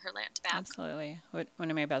her to have her land back. Absolutely. One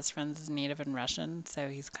of my best friends is native and Russian, so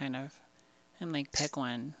he's kind of, I'm like, pick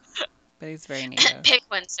one, but he's very native. Pick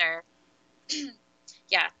one, sir.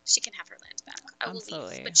 Yeah, she can have her land back. I will leave,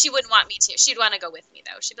 Absolutely. but she wouldn't want me to. She'd want to go with me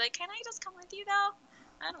though. She'd be like, "Can I just come with you though?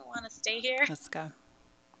 I don't want to stay here. Let's go.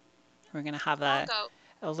 We're gonna have I'll go."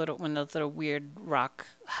 a little one of those little weird rock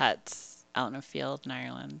huts out in a field in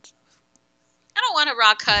Ireland. I don't want a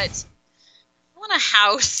rock hut. I want a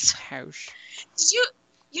house. House. Did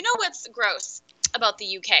you know what's gross about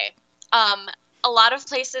the UK? A lot of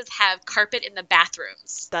places have carpet in the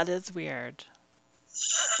bathrooms. That is weird.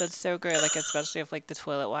 That's so great. Like especially if like the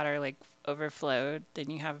toilet water like overflowed, then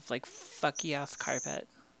you have like fucky ass carpet.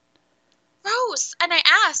 Gross. And I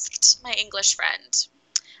asked my English friend,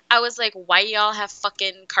 I was like, why y'all have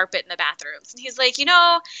fucking carpet in the bathrooms? And he's like,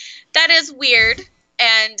 that is weird.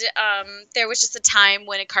 And there was just a time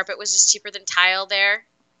when a carpet was just cheaper than tile there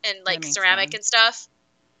and That like makes ceramic sense. and stuff.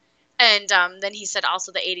 And then he said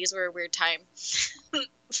also the 80s were a weird time.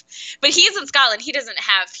 But he's in Scotland. He's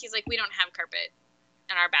like, we don't have carpet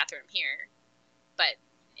in our bathroom here.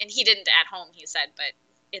 And he didn't at home, he said, but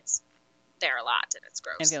it's there a lot and it's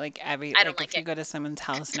I gross. feel like I don't like like if you it. go to someone's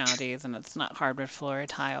house nowadays and it's not hardwood floor or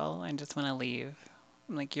tile, I just want to leave.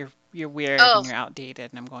 I'm like you're weird Oh, and you're outdated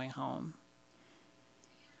and I'm going home.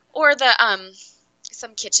 or the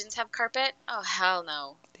some kitchens have carpet. Oh hell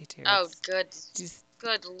no. They do. Oh It's just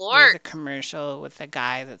good there's lord. a commercial with a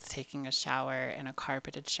guy that's taking a shower in a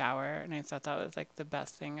carpeted shower, and I thought that was like the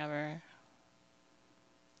best thing ever.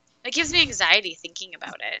 It gives me anxiety thinking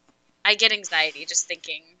about it. I get anxiety just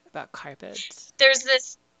thinking. About carpets. There's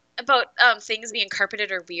this about things being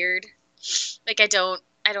carpeted are weird. Like I don't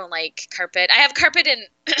like carpet. I have carpet in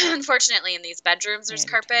unfortunately in these bedrooms Yeah, there's I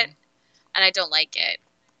do carpet too. and I don't like it.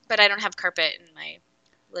 But I don't have carpet in my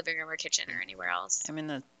living room or kitchen or anywhere else. I'm in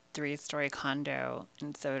a 3-story condo,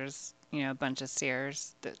 and so there's a bunch of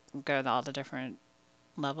stairs that go to all the different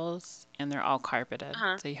levels, and they're all carpeted.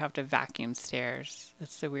 Uh-huh. So you have to vacuum stairs.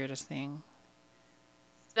 It's the weirdest thing.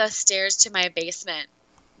 The stairs to my basement,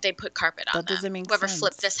 they put carpet on That them. doesn't make Whoever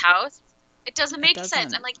flipped sense. this house, it doesn't It make sense. I'm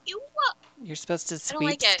doesn't. like, ew, You're supposed to I don't sweep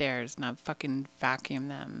like it. stairs, not fucking vacuum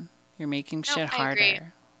them. You're making Nope, shit I agree.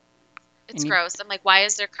 harder. It's And you gross. I'm like, why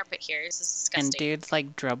is there carpet here? This is and disgusting. dudes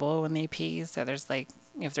like dribble when they pee, so there's like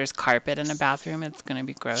if there's carpet in a bathroom, it's gonna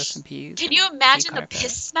be gross and pee Can you imagine the carpet.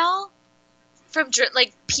 piss smell from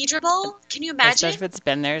like pee dribble? Can you imagine? Especially if it's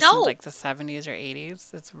been there No. since like the 70s or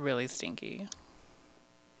 80s, it's really stinky.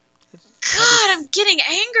 God, I'm getting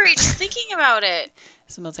angry just thinking about it.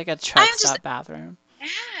 It smells like a truck I'm just stop bathroom.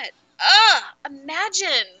 mad. Ugh, imagine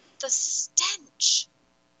the stench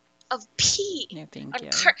of pee. No, thank on you.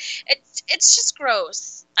 It's just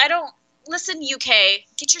gross. I don't listen, UK.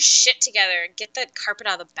 Get your shit together and get that carpet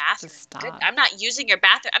out of the bathroom. Just Good. stop. I'm not using your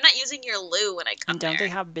bathroom. I'm not using your loo when I come And don't there.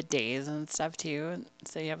 they have bidets and stuff too? And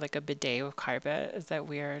so you have like a bidet with carpet. Is that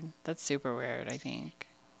weird? That's super weird, I think.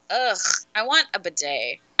 Ugh, I want a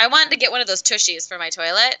bidet. I wanted to get one of those tushies for my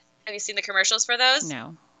toilet. Have you seen the commercials for those?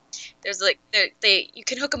 No. There's like you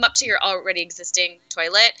can hook them up to your already existing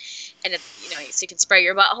toilet, and it's so you can spray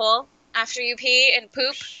your butthole after you pee and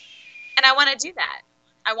poop. And I want to do that.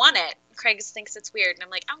 I want it. Craig thinks it's weird, and I'm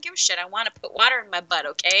like, I don't give a shit. I want to put water in my butt,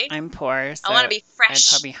 okay? I'm poor, so I want to be I'd fresh.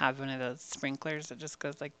 probably have one of those sprinklers that just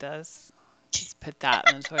goes like this. Just put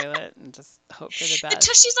that in the toilet and just hope for the The best.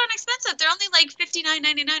 tushies aren't expensive. They're only like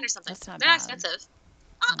 $59.99 or something. That's not They're not bad. expensive.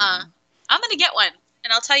 Mm. I'm gonna get one,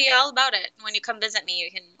 and I'll tell you all about it. When you come visit me,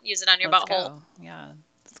 you can use it on your Let's butthole. go. Yeah.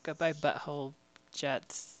 Let's go buy butthole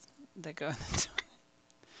jets that go in the toilet.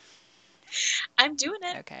 I'm doing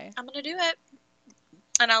it. Okay. I'm gonna do it,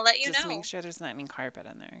 and I'll let you Just know. make sure there's not any carpet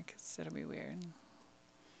in there, because it'll be weird.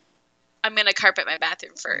 I'm gonna carpet my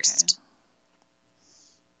bathroom first.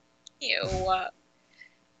 Okay. Ew.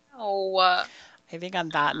 Oh. I think on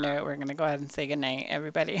that note, we're going to go ahead and say goodnight,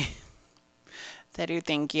 everybody. So I do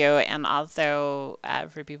thank you. And also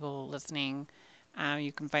for people listening,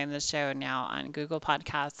 you can find the show now on Google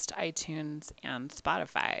Podcast, iTunes, and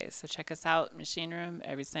Spotify. So check us out, Machine Room,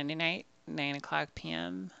 every Sunday night, 9 o'clock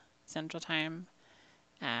p.m. Central Time.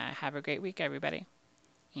 Have a great week, everybody.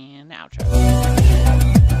 And outro.